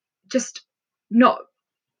just not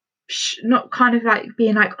kind of like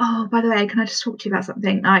being like, oh, by the way, can I just talk to you about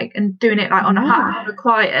something, like, and doing it like on a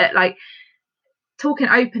quiet, like talking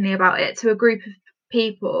openly about it to a group of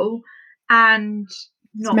people, and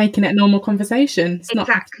It's making it a normal conversation. It's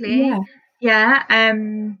exactly. not,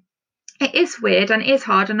 It is weird and it is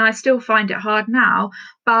hard, and I still find it hard now,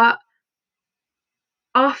 but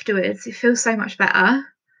afterwards it feels so much better.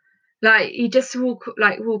 Like you just walk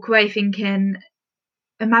away thinking,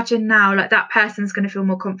 imagine now, like that person's going to feel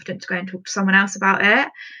more confident to go and talk to someone else about it.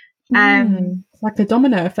 It's like a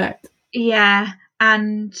domino effect. Yeah,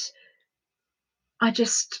 and I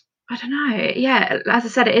don't know. Yeah, as I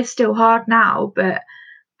said, it is still hard now, but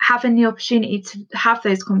having the opportunity to have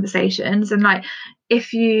those conversations, and like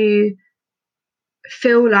if you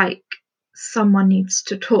feel like someone needs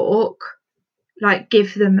to talk, like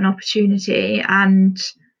give them an opportunity, and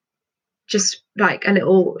just like a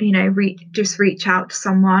little, reach out to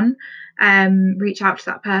someone, reach out to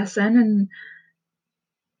that person and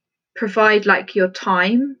provide like your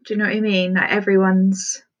time. Do you know what I mean? Like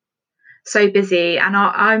everyone's so busy, and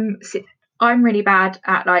I'm really bad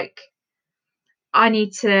at like, I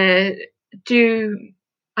need to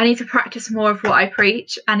practice more of what I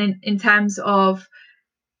preach, and in terms of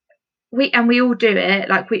we all do it,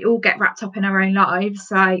 like we all get wrapped up in our own lives,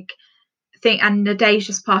 like and the days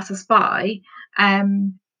just pass us by. But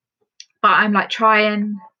I'm like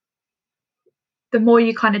trying, the more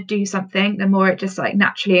you kind of do something, the more it just like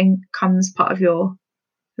naturally becomes part of your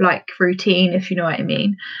like routine, if you know what I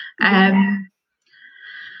mean.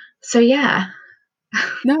 So yeah.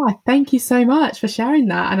 No, I thank you so much for sharing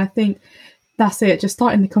that. And I think that's it, just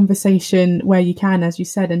starting the conversation where you can, as you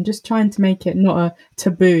said, and just trying to make it not a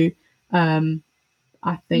taboo. I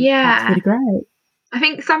think that's really great. I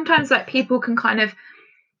think sometimes like people can kind of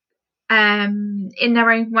in their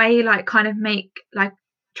own way like kind of make like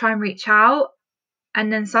try and reach out, and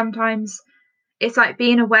then sometimes it's like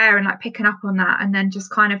being aware and like picking up on that, and then just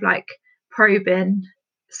kind of like probing,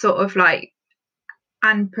 sort of like,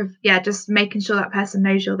 and just making sure that person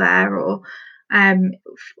knows you're there, or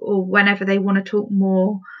whenever they want to talk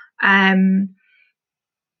more. I've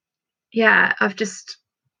just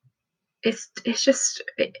it's just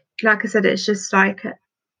like I said, it's just like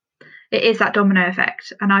it is that domino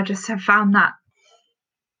effect, and I just have found that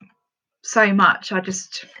so much. I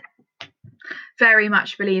just very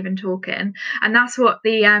much believe in talking, and that's what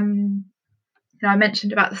the I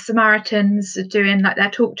mentioned about the Samaritans doing like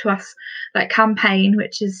their Talk to Us like campaign,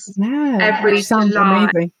 which is every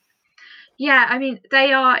July. Amazing. Yeah, I mean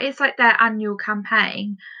it's like their annual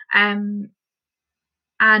campaign, and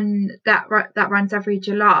that runs every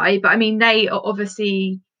July. But I mean they are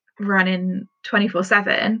obviously running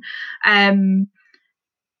 24/7,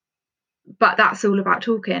 but that's all about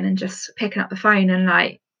talking and just picking up the phone and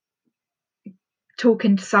like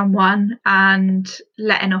talking to someone and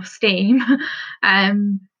letting off steam. I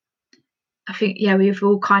think we've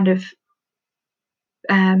all kind of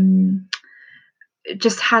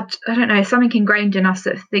just had, I don't know, something ingrained in us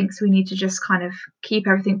that thinks we need to just kind of keep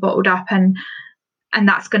everything bottled up, and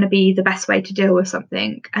that's going to be the best way to deal with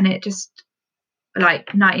something. And it just, like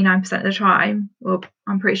 99% of the time, well,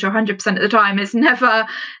 I'm pretty sure 100% of the time, it's never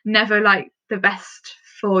like the best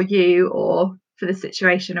for you or for the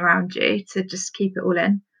situation around you to just keep it all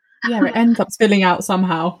in. Yeah, it ends up spilling out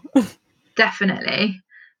somehow. Definitely.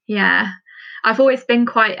 Yeah. I've always been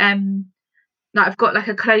quite like I've got like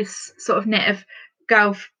a close sort of knit of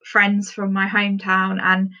girl friends from my hometown,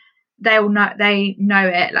 and they know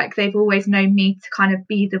it. Like they've always known me to kind of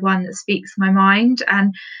be the one that speaks my mind,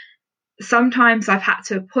 and sometimes I've had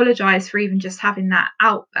to apologize for even just having that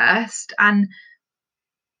outburst, and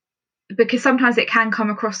because sometimes it can come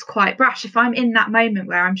across quite brash. If I'm in that moment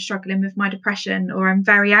where I'm struggling with my depression or I'm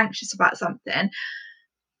very anxious about something,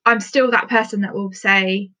 I'm still that person that will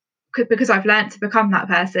say, because I've learned to become that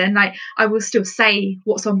person, like I will still say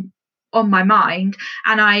what's on my mind,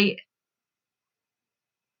 and I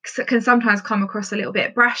can sometimes come across a little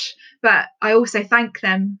bit brash, but I also thank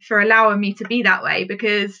them for allowing me to be that way,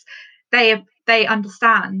 because they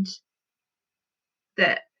understand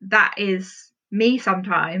that is me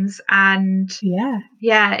sometimes, and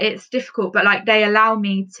it's difficult, but like they allow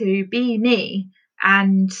me to be me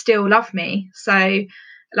and still love me. So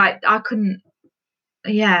like I couldn't,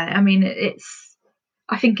 I mean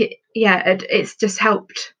I think it's just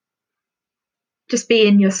helped just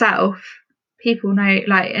being yourself. People know,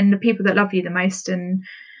 like, and the people that love you the most and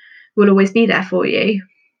will always be there for you.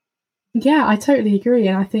 Yeah, I totally agree.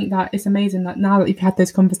 And I think that it's amazing that now that you've had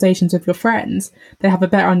those conversations with your friends, they have a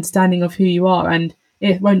better understanding of who you are, and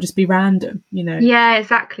it won't just be random, Yeah,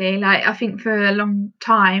 exactly. Like I think for a long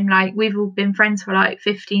time, like we've all been friends for like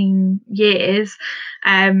 15 years.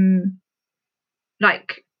 Like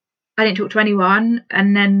I didn't talk to anyone,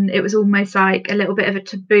 and then it was almost like a little bit of a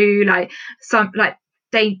taboo, like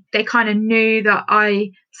they kind of knew that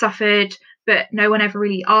I suffered, but no one ever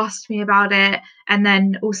really asked me about it. And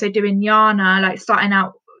then also doing Yana, like starting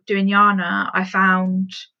out doing Yana, I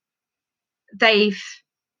found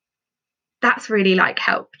that's really like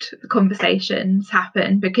helped conversations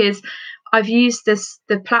happen, because I've used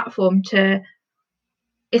the platform to,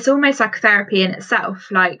 it's almost like therapy in itself.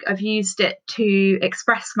 Like I've used it to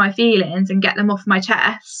express my feelings and get them off my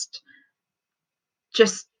chest,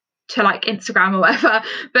 just to like Instagram or whatever.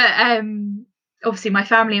 But obviously my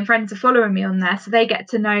family and friends are following me on there, so they get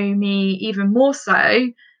to know me even more so,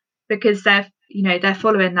 because they're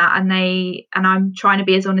following that, and I'm trying to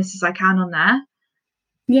be as honest as I can on there.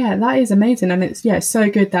 Yeah, that is amazing. And it's so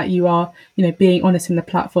good that you are, being honest in the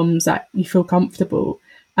platforms that you feel comfortable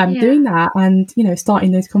doing that, and,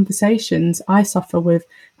 starting those conversations. I suffer with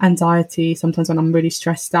anxiety sometimes when I'm really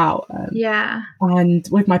stressed out. And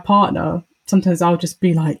with my partner, sometimes I'll just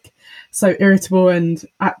be like so irritable and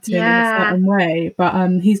acting in a certain way.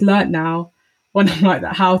 But he's learnt now, when I'm like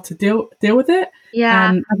that, how to deal with it.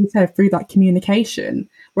 Yeah. As you said, through that communication.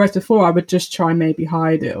 Whereas before I would just try and maybe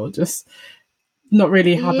hide it, or just not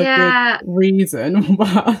really have a good reason.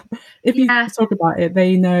 But if you talk about it,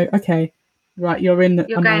 they know, okay, right, you're in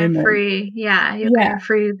you're a going moment. through going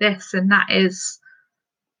through this, and that is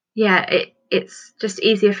it's just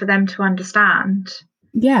easier for them to understand.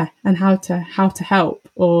 And how to help.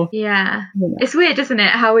 Or it's weird, isn't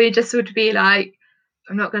it, how we just would be like,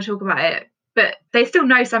 I'm not going to talk about it, but they still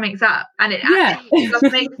know something's up, and it actually does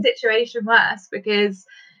make the situation worse, because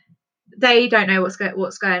they don't know what's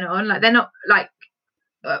going on. Like they're not like,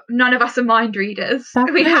 none of us are mind readers.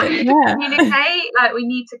 We have to communicate. Like we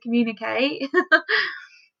need to communicate.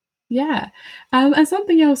 And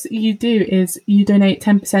something else you do is you donate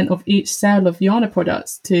 10% of each sale of Yana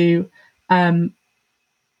products to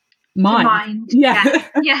Mind.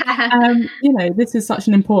 This is such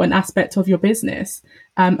an important aspect of your business.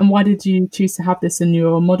 And why did you choose to have this in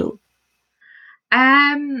your model?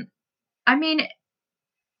 I mean,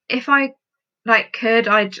 if I could,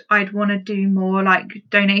 I'd want to do more like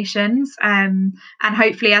donations, and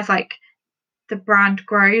hopefully as like the brand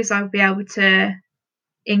grows, I'll be able to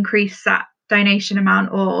increase that donation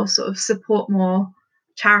amount, or sort of support more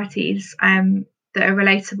charities that are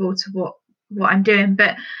relatable to what I'm doing.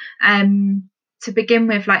 But to begin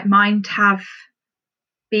with, like Mind have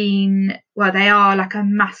been, well, they are like a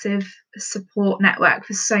massive support network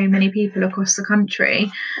for so many people across the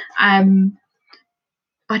country.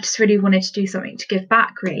 I just really wanted to do something to give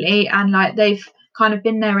back, really, and like they've kind of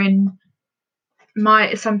been there in my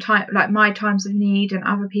times of need, and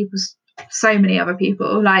other people's, so many other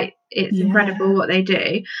people. Like it's incredible what they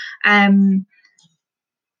do. And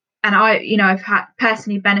I've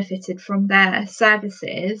personally benefited from their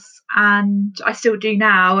services, and I still do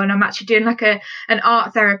now. And I'm actually doing like an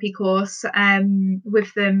art therapy course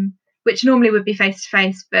with them, which normally would be face to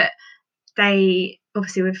face, but they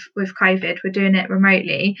obviously with COVID, we're doing it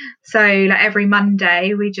remotely. So like every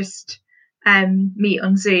Monday we just meet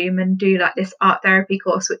on Zoom and do like this art therapy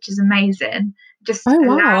course, which is amazing. Just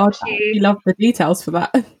wow, I love the details for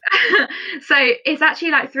that. So it's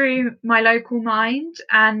actually like through my local Mind,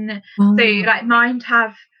 and so like Mind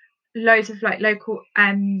have loads of like local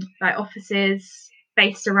like offices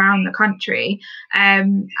based around the country,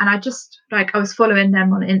 and I just I was following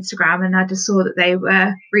them on Instagram, and I just saw that they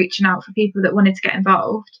were reaching out for people that wanted to get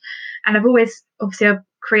involved. And I've always, obviously, I'm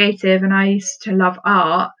creative, and I used to love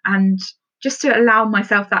art, and just to allow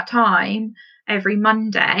myself that time every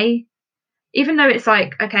Monday, even though it's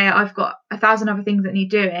like, okay, I've got 1,000 other things that need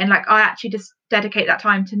doing, like I actually just dedicate that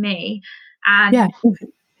time to me. And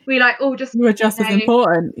we like all just, you were just as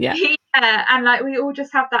important. And like we all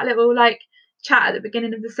just have that little like chat at the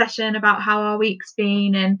beginning of the session about how our week's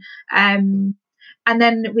been, and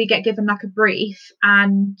then we get given like a brief,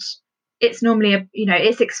 and it's normally art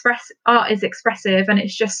is expressive, and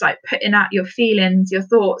it's just like putting out your feelings, your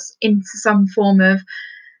thoughts into some form of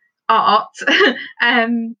art.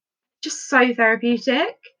 Just so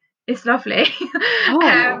therapeutic. It's lovely.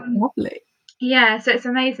 Lovely. So it's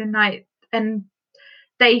amazing. Like, and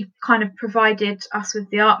they kind of provided us with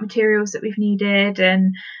the art materials that we've needed,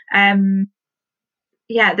 and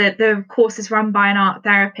the course is run by an art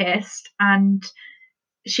therapist, and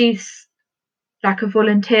she's like a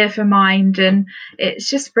volunteer for Mind, and it's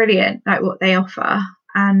just brilliant, like what they offer.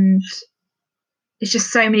 And it's just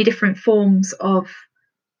so many different forms of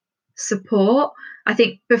support. I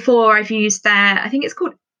think before I've used I think it's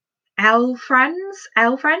called L Friends.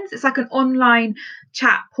 It's like an online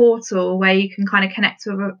chat portal where you can kind of connect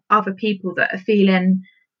with other people that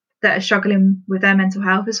are struggling with their mental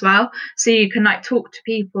health as well. So you can like talk to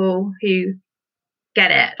people who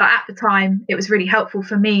get it. Like at the time, it was really helpful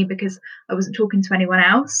for me because I wasn't talking to anyone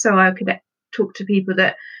else, so I could talk to people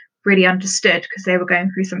that really understood because they were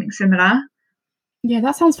going through something similar. Yeah,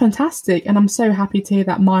 that sounds fantastic. And I'm so happy to hear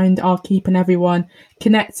that Mind are keeping everyone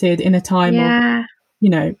connected in a time of, you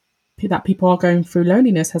know, that people are going through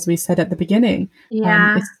loneliness, as we said at the beginning.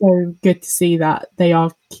 It's so good to see that they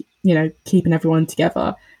are, you know, keeping everyone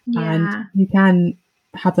together. And you can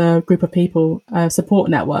have a group of people, support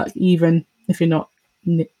network, even if you're not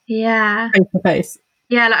face to face.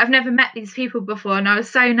 Yeah, like I've never met these people before and I was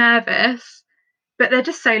so nervous, but they're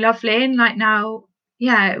just so lovely. And like now,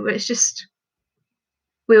 it's just,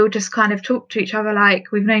 we all just kind of talk to each other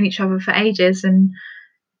like we've known each other for ages. And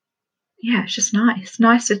it's just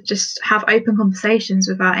nice to just have open conversations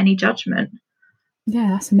without any judgment. Yeah,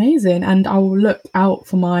 that's amazing. And I will look out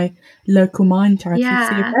for my local Mind charity to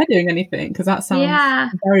see if they're doing anything, because that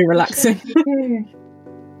sounds very relaxing.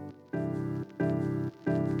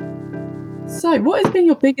 So what has been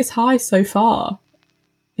your biggest high so far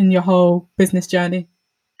in your whole business journey?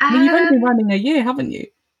 I mean, you've only been running a year, haven't you?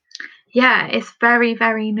 Yeah, it's very,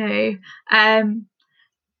 very new.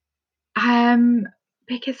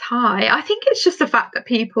 Biggest high, I think it's just the fact that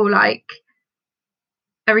people like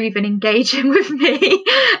are even engaging with me.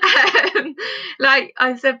 Like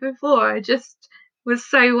I said before, I just was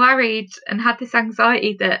so worried and had this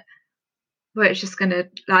anxiety that it's just gonna,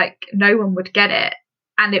 like, no one would get it,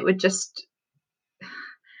 and it would just,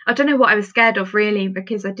 I don't know what I was scared of really,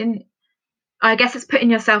 because I guess it's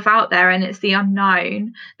putting yourself out there and it's the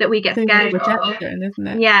unknown that we get scared of. Rejection, isn't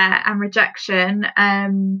it? Yeah, and rejection.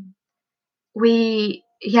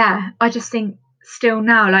 I just think still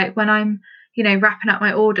now, like when I'm, wrapping up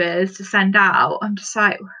my orders to send out, I'm just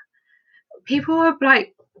like, people are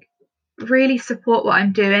like really support what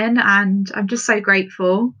I'm doing, and I'm just so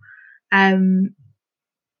grateful. I'm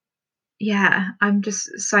just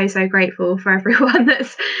so grateful for everyone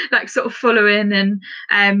that's like sort of following, and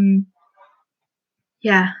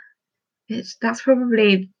that's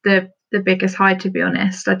probably the biggest high, to be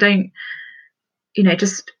honest. I don't,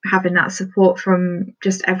 just having that support from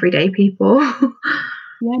just everyday people.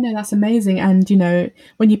 Yeah, no, that's amazing. And,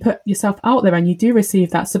 when you put yourself out there and you do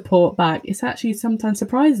receive that support back, it's actually sometimes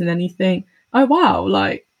surprising, and you think, oh, wow,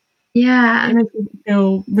 like, it makes you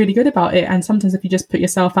feel really good about it. And sometimes if you just put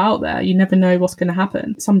yourself out there, you never know what's going to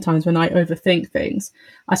happen. Sometimes when I overthink things,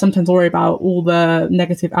 I sometimes worry about all the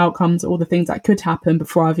negative outcomes, all the things that could happen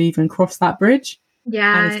before I've even crossed that bridge.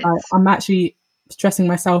 Yeah. And it's like, I'm actually stressing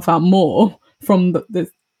myself out more from the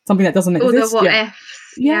something that doesn't exist all the what yet.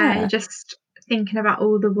 ifs. Yeah, you're just thinking about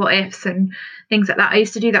all the what ifs and things like that. I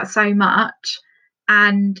used to do that so much,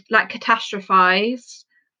 and like catastrophize.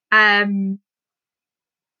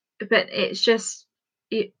 But it's just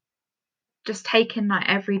taking like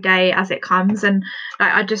every day as it comes, and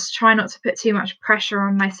like I just try not to put too much pressure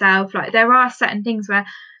on myself. Like there are certain things where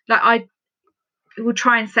like I will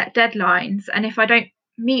try and set deadlines, and if I don't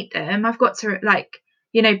meet them, I've got to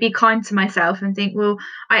be kind to myself and think, well,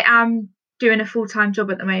 I am doing a full-time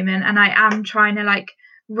job at the moment, and I am trying to like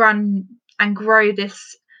run and grow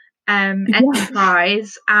this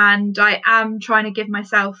enterprise, and I am trying to give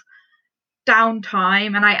myself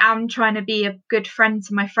downtime, and I am trying to be a good friend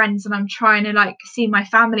to my friends, and I'm trying to like see my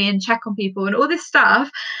family and check on people and all this stuff.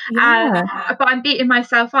 But I'm beating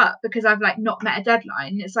myself up because I've like not met a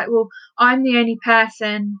deadline. It's like, well, I'm the only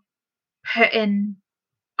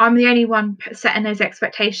one setting those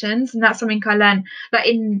expectations, and that's something I learned like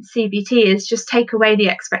in CBT, is just take away the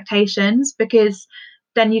expectations, because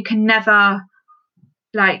then you can never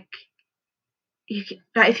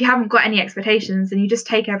if you haven't got any expectations and you just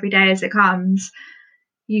take every day as it comes,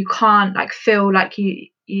 you can't like feel like you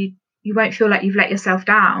won't feel like you've let yourself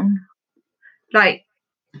down. Like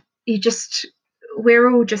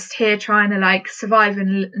we're all just here trying to like survive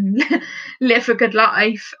and live a good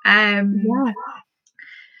life.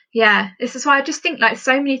 This is why I just think like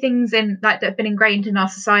so many things in like that have been ingrained in our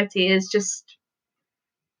society is just,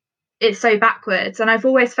 it's so backwards. And I've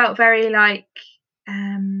always felt very like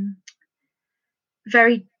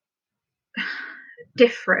very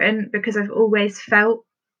different, because I've always felt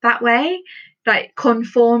that way, like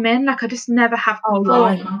conforming. Like I just never have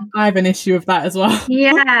conformed. I have an issue with that as well.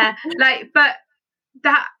 Yeah, like, but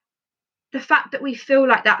that the fact that we feel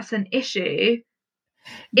like that's an issue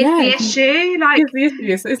is the issue. Like it's the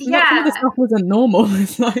issue. It's not, some of the stuff wasn't normal.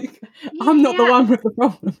 It's like I'm not the one with the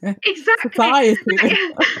problem. Exactly. Society.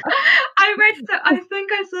 I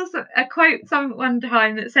think I saw a quote one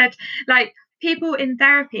time that said like people in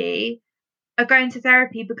therapy are going to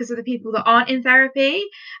therapy because of the people that aren't in therapy,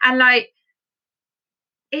 and like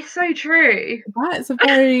It's so true. That's a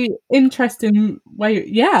very interesting way.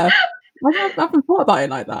 Yeah. I haven't thought about it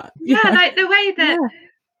like that. Yeah, Yeah. like the way that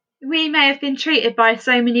Yeah. we may have been treated by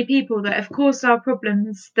so many people that have caused our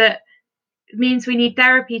problems, that means we need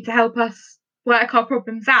therapy to help us work our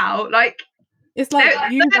problems out. Like, It's they're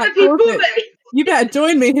like you the that people caused it. that You better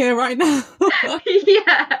join me here right now.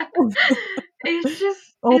 yeah. It's just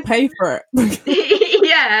Or pay for it.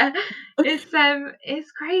 yeah.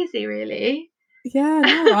 It's crazy really. Yeah,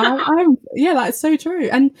 no, I'm yeah, that's so true.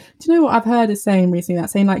 And do you know what I've heard a saying recently? That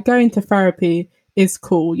saying like going to therapy is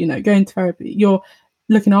cool. You know, going to therapy, you're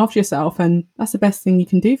looking after yourself, and that's the best thing you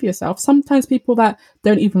can do for yourself. Sometimes people that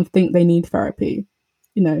don't even think they need therapy,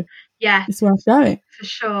 you know, Yes, it's worth going. for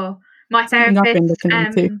sure. My Something I've been therapist,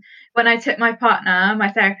 looking into. when I took my partner,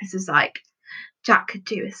 my therapist was like, Jack could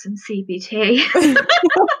do with some CBT.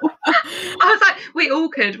 I was like,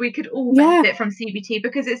 we could all Yeah, benefit from CBT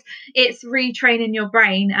because it's retraining your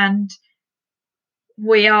brain, and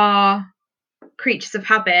we are creatures of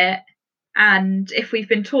habit. And if we've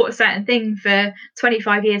been taught a certain thing for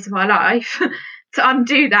 25 years of our life, to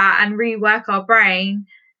undo that and rework our brain,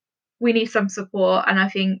 we need some support. And I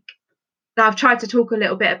think I've tried to talk a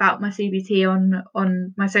little bit about my CBT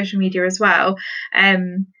on my social media as well.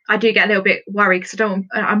 I do get a little bit worried because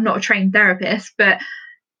I'm not a trained therapist, but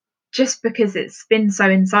just because it's been so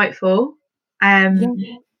insightful, yeah,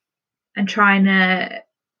 and trying to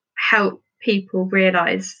help people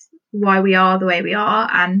realize why we are the way we are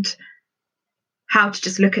and how to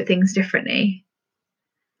just look at things differently.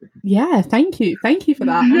 yeah. Thank you for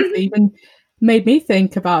that. Honestly, even made me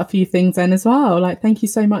think about a few things then as well. Like, thank you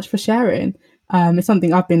so much for sharing. It's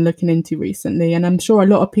something I've been looking into recently, and I'm sure a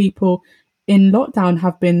lot of people in lockdown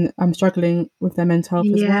have been struggling with their mental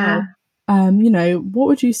health as Yeah. well. You know, what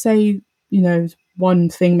would you say, you know, one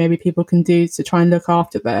thing maybe people can do to try and look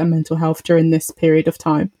after their mental health during this period of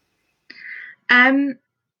time? Um,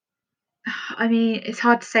 I mean, it's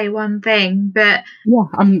hard to say one thing, but Yeah,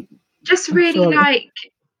 just I'm really sure. like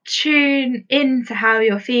tune into how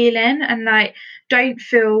you're feeling, and like don't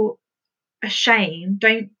feel ashamed,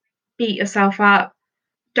 don't beat yourself up,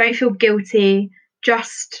 don't feel guilty,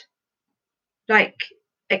 just like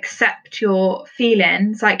accept your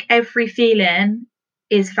feelings. Like every feeling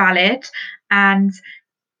is valid, and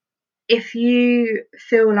if you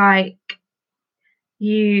feel like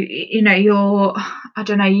you know you're, I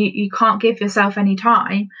don't know, you can't give yourself any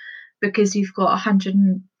time because you've got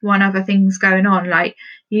 101 other things going on, like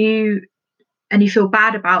you and you feel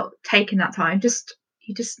bad about taking that time,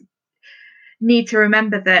 you just need to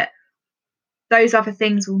remember that those other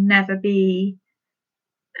things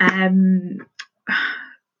um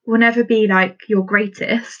will never be like your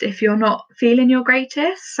greatest if you're not feeling your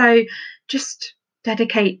greatest. So just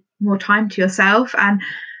dedicate more time to yourself. And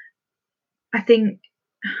I think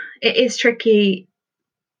it is tricky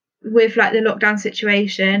with like the lockdown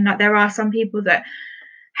situation. Like there are some people that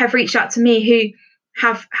have reached out to me who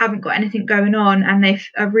haven't got anything going on, and they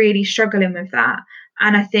are really struggling with that.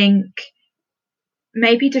 And I think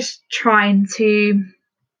maybe just trying to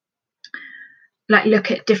like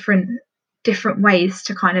look at different ways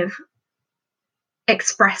to kind of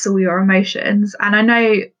express all your emotions. And I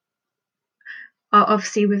know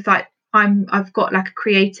obviously with like I've got like a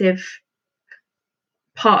creative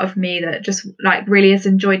part of me that just like really has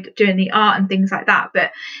enjoyed doing the art and things like that,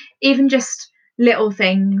 but even just little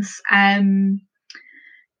things, and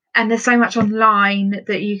there's so much online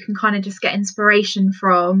that you can kind of just get inspiration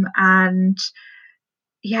from. And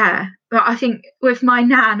yeah, but I think with my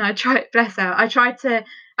nan, bless her, I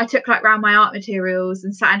took like round my art materials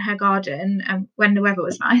and sat in her garden, and when the weather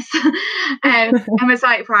was nice, and was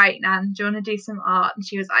like, right, Nan, do you want to do some art? And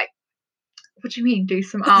she was like, what do you mean do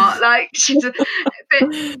some art? Like but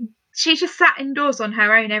she just sat indoors on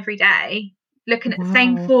her own every day, looking at the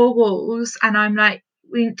same Wow. four walls. And I'm like,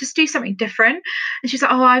 we just do something different. And she's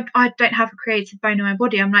like, oh, I don't have a creative bone in my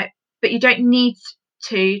body. I'm like, but you don't need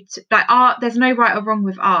to like art. There's no right or wrong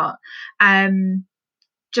with art.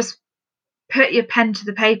 Just put your pen to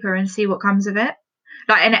the paper and see what comes of it.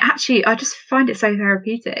 Like, and it actually, I just find it so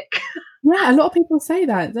therapeutic. Yeah, a lot of people say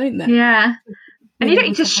that, don't they? Yeah. And Being you don't able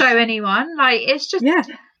need to to have, show anyone. Like, it's just yeah,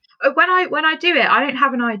 when I do it, I don't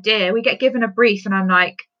have an idea. We get given a brief, and I'm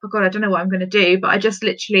like, oh god, I don't know what I'm going to do. But I just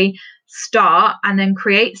literally start and then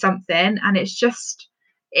create something, and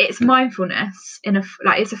it's mindfulness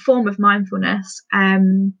it's a form of mindfulness.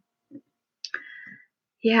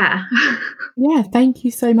 Yeah. yeah. Thank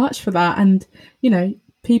you so much for that. And you know,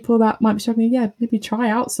 people that might be struggling, yeah, maybe try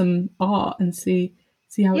out some art and see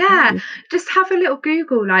how it Yeah, goes. just have a little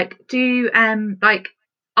Google, like do like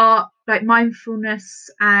art, like mindfulness,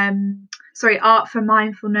 art for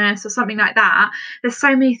mindfulness or something like that. There's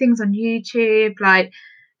so many things on YouTube, like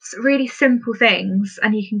really simple things,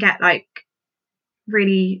 and you can get like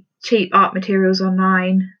really cheap art materials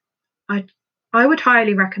online. I would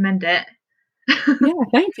highly recommend it. Yeah,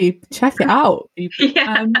 thank you. Check it out, people.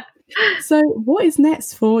 Yeah. So what is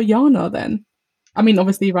next for Yana then? I mean,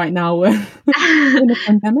 obviously right now we're in a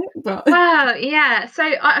pandemic, but well, yeah. So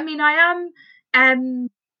I mean, I am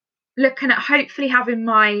looking at hopefully having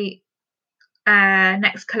my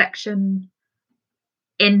next collection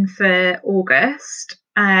in for August,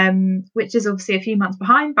 which is obviously a few months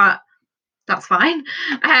behind, but that's fine.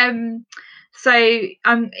 So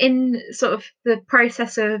I'm in sort of the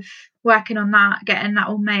process of working on that, getting that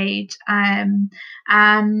all made, and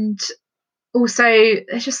also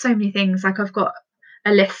there's just so many things. Like I've got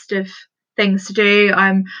a list of things to do.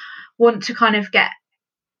 I want to kind of get.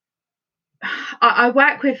 I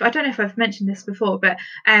work with. I don't know if I've mentioned this before, but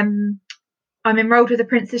I'm enrolled with the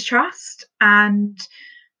Prince's Trust, and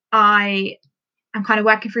I'm kind of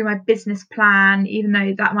working through my business plan, even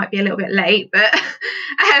though that might be a little bit late. But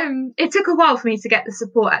it took a while for me to get the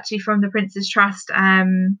support actually from the Prince's Trust.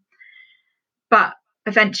 But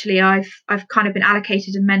eventually, I've kind of been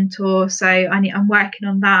allocated a mentor, so I'm working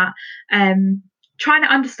on that. Trying to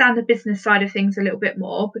understand the business side of things a little bit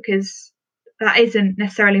more, because that isn't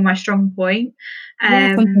necessarily my strong point.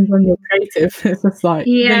 Sometimes when you're creative, it's just like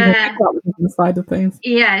you don't even think about the business side of things.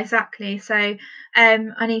 Yeah, exactly. So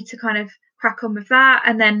I need to kind of crack on with that,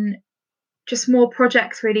 and then just more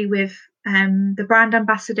projects really with the brand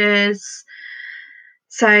ambassadors.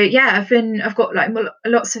 So yeah, I've got like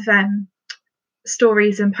lots of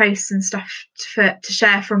stories and posts and stuff to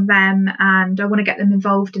share from them, and I want to get them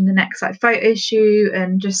involved in the next like photo shoot,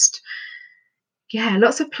 and just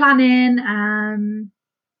lots of planning.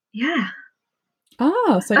 So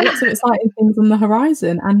lots of exciting things on the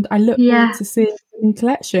horizon, and I look forward to seeing the new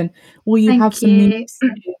collection. Will you have some new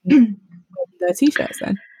the t-shirts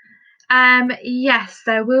then? Yes,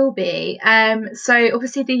 there will be. So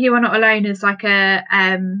obviously the You Are Not Alone is like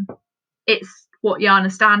it's what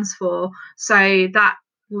Yana stands for, so that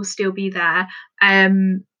will still be there.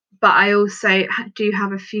 But I also do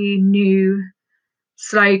have a few new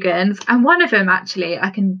slogans, and one of them actually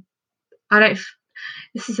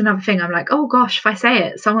this is another thing. I'm like, oh gosh, if I say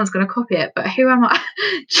it, someone's going to copy it. But who am I?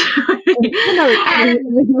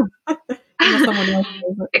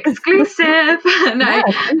 Exclusive.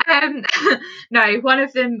 No, one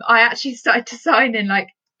of them I actually started designing like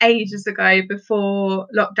ages ago before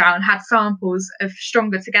lockdown, had samples of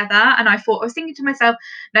Stronger Together, and I was thinking to myself,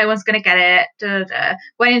 no one's going to get it.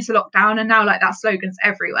 Went into lockdown, and now like that slogan's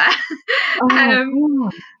everywhere.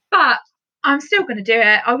 But I'm still going to do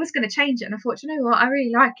it. I was going to change it, and I thought, you know what, I really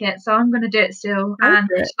like it, so I'm going to do it still. And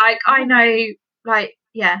like I know, like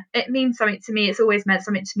it means something to me. It's always meant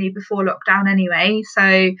something to me before lockdown anyway.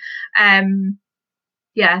 So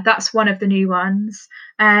that's one of the new ones.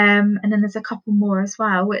 And then there's a couple more as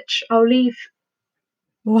well, which I'll leave.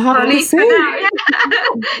 I'll leave for now.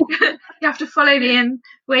 You have to follow me and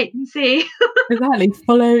wait and see. Exactly.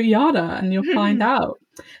 Follow Yana and you'll find out.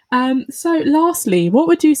 So lastly, what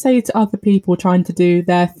would you say to other people trying to do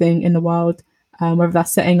their thing in the world, whether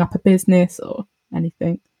that's setting up a business or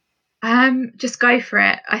anything? Just go for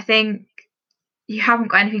it. I think you haven't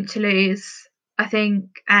got anything to lose. I think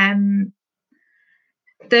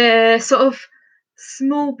the sort of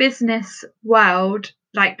small business world,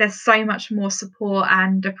 like there's so much more support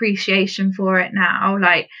and appreciation for it now,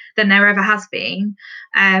 like than there ever has been.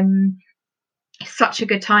 It's such a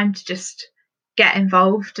good time to just get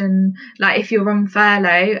involved, and like if you're on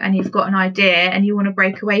furlough and you've got an idea and you want to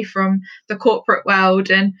break away from the corporate world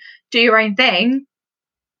and do your own thing,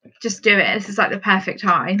 just do it. This is like the perfect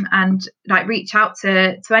time, and like reach out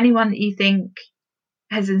to anyone that you think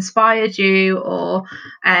has inspired you, or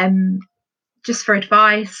just for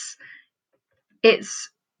advice. It's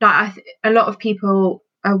like a lot of people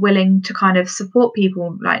are willing to kind of support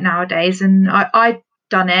people like nowadays, and I've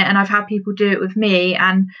done it, and I've had people do it with me,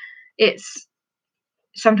 and it's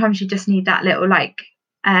sometimes you just need that little like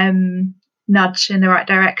nudge in the right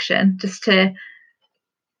direction, just to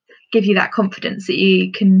give you that confidence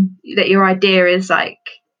that your idea is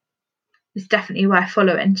definitely worth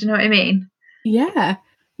following. Do you know what I mean? Yeah.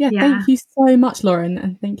 Thank you so much, Lauren,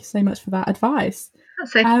 and thank you so much for that advice.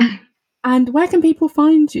 That's okay. And where can people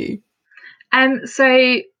find you?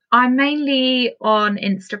 So I'm mainly on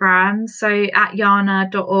Instagram, so at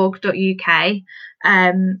yana.org.uk.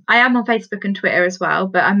 I am on Facebook and Twitter as well,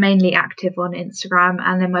 but I'm mainly active on Instagram,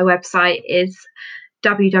 and then my website is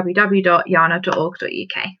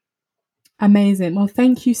www.yana.org.uk. Amazing. Well,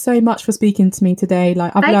 thank you so much for speaking to me today.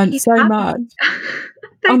 Like, I've learned so much.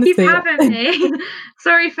 Thank you for having me.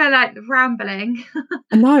 Sorry for like rambling.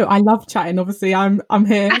 No, I love chatting. Obviously, I'm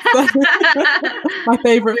here. My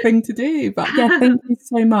favourite thing to do. But yeah, thank you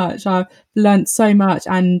so much. I've learned so much,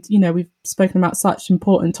 and we've spoken about such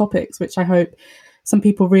important topics, which I hope some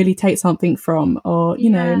people really take something from, or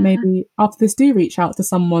maybe after this do reach out to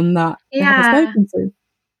someone that they haven't spoken to.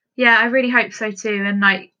 Yeah, I really hope so too. And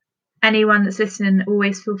like anyone that's listening,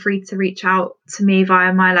 always feel free to reach out to me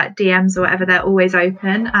via my like DMs or whatever. They're always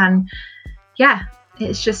open. And yeah,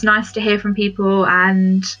 it's just nice to hear from people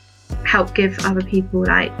and help give other people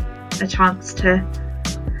like a chance to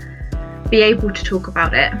be able to talk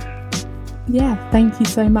about it. Yeah, thank you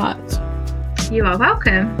so much. You are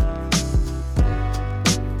welcome.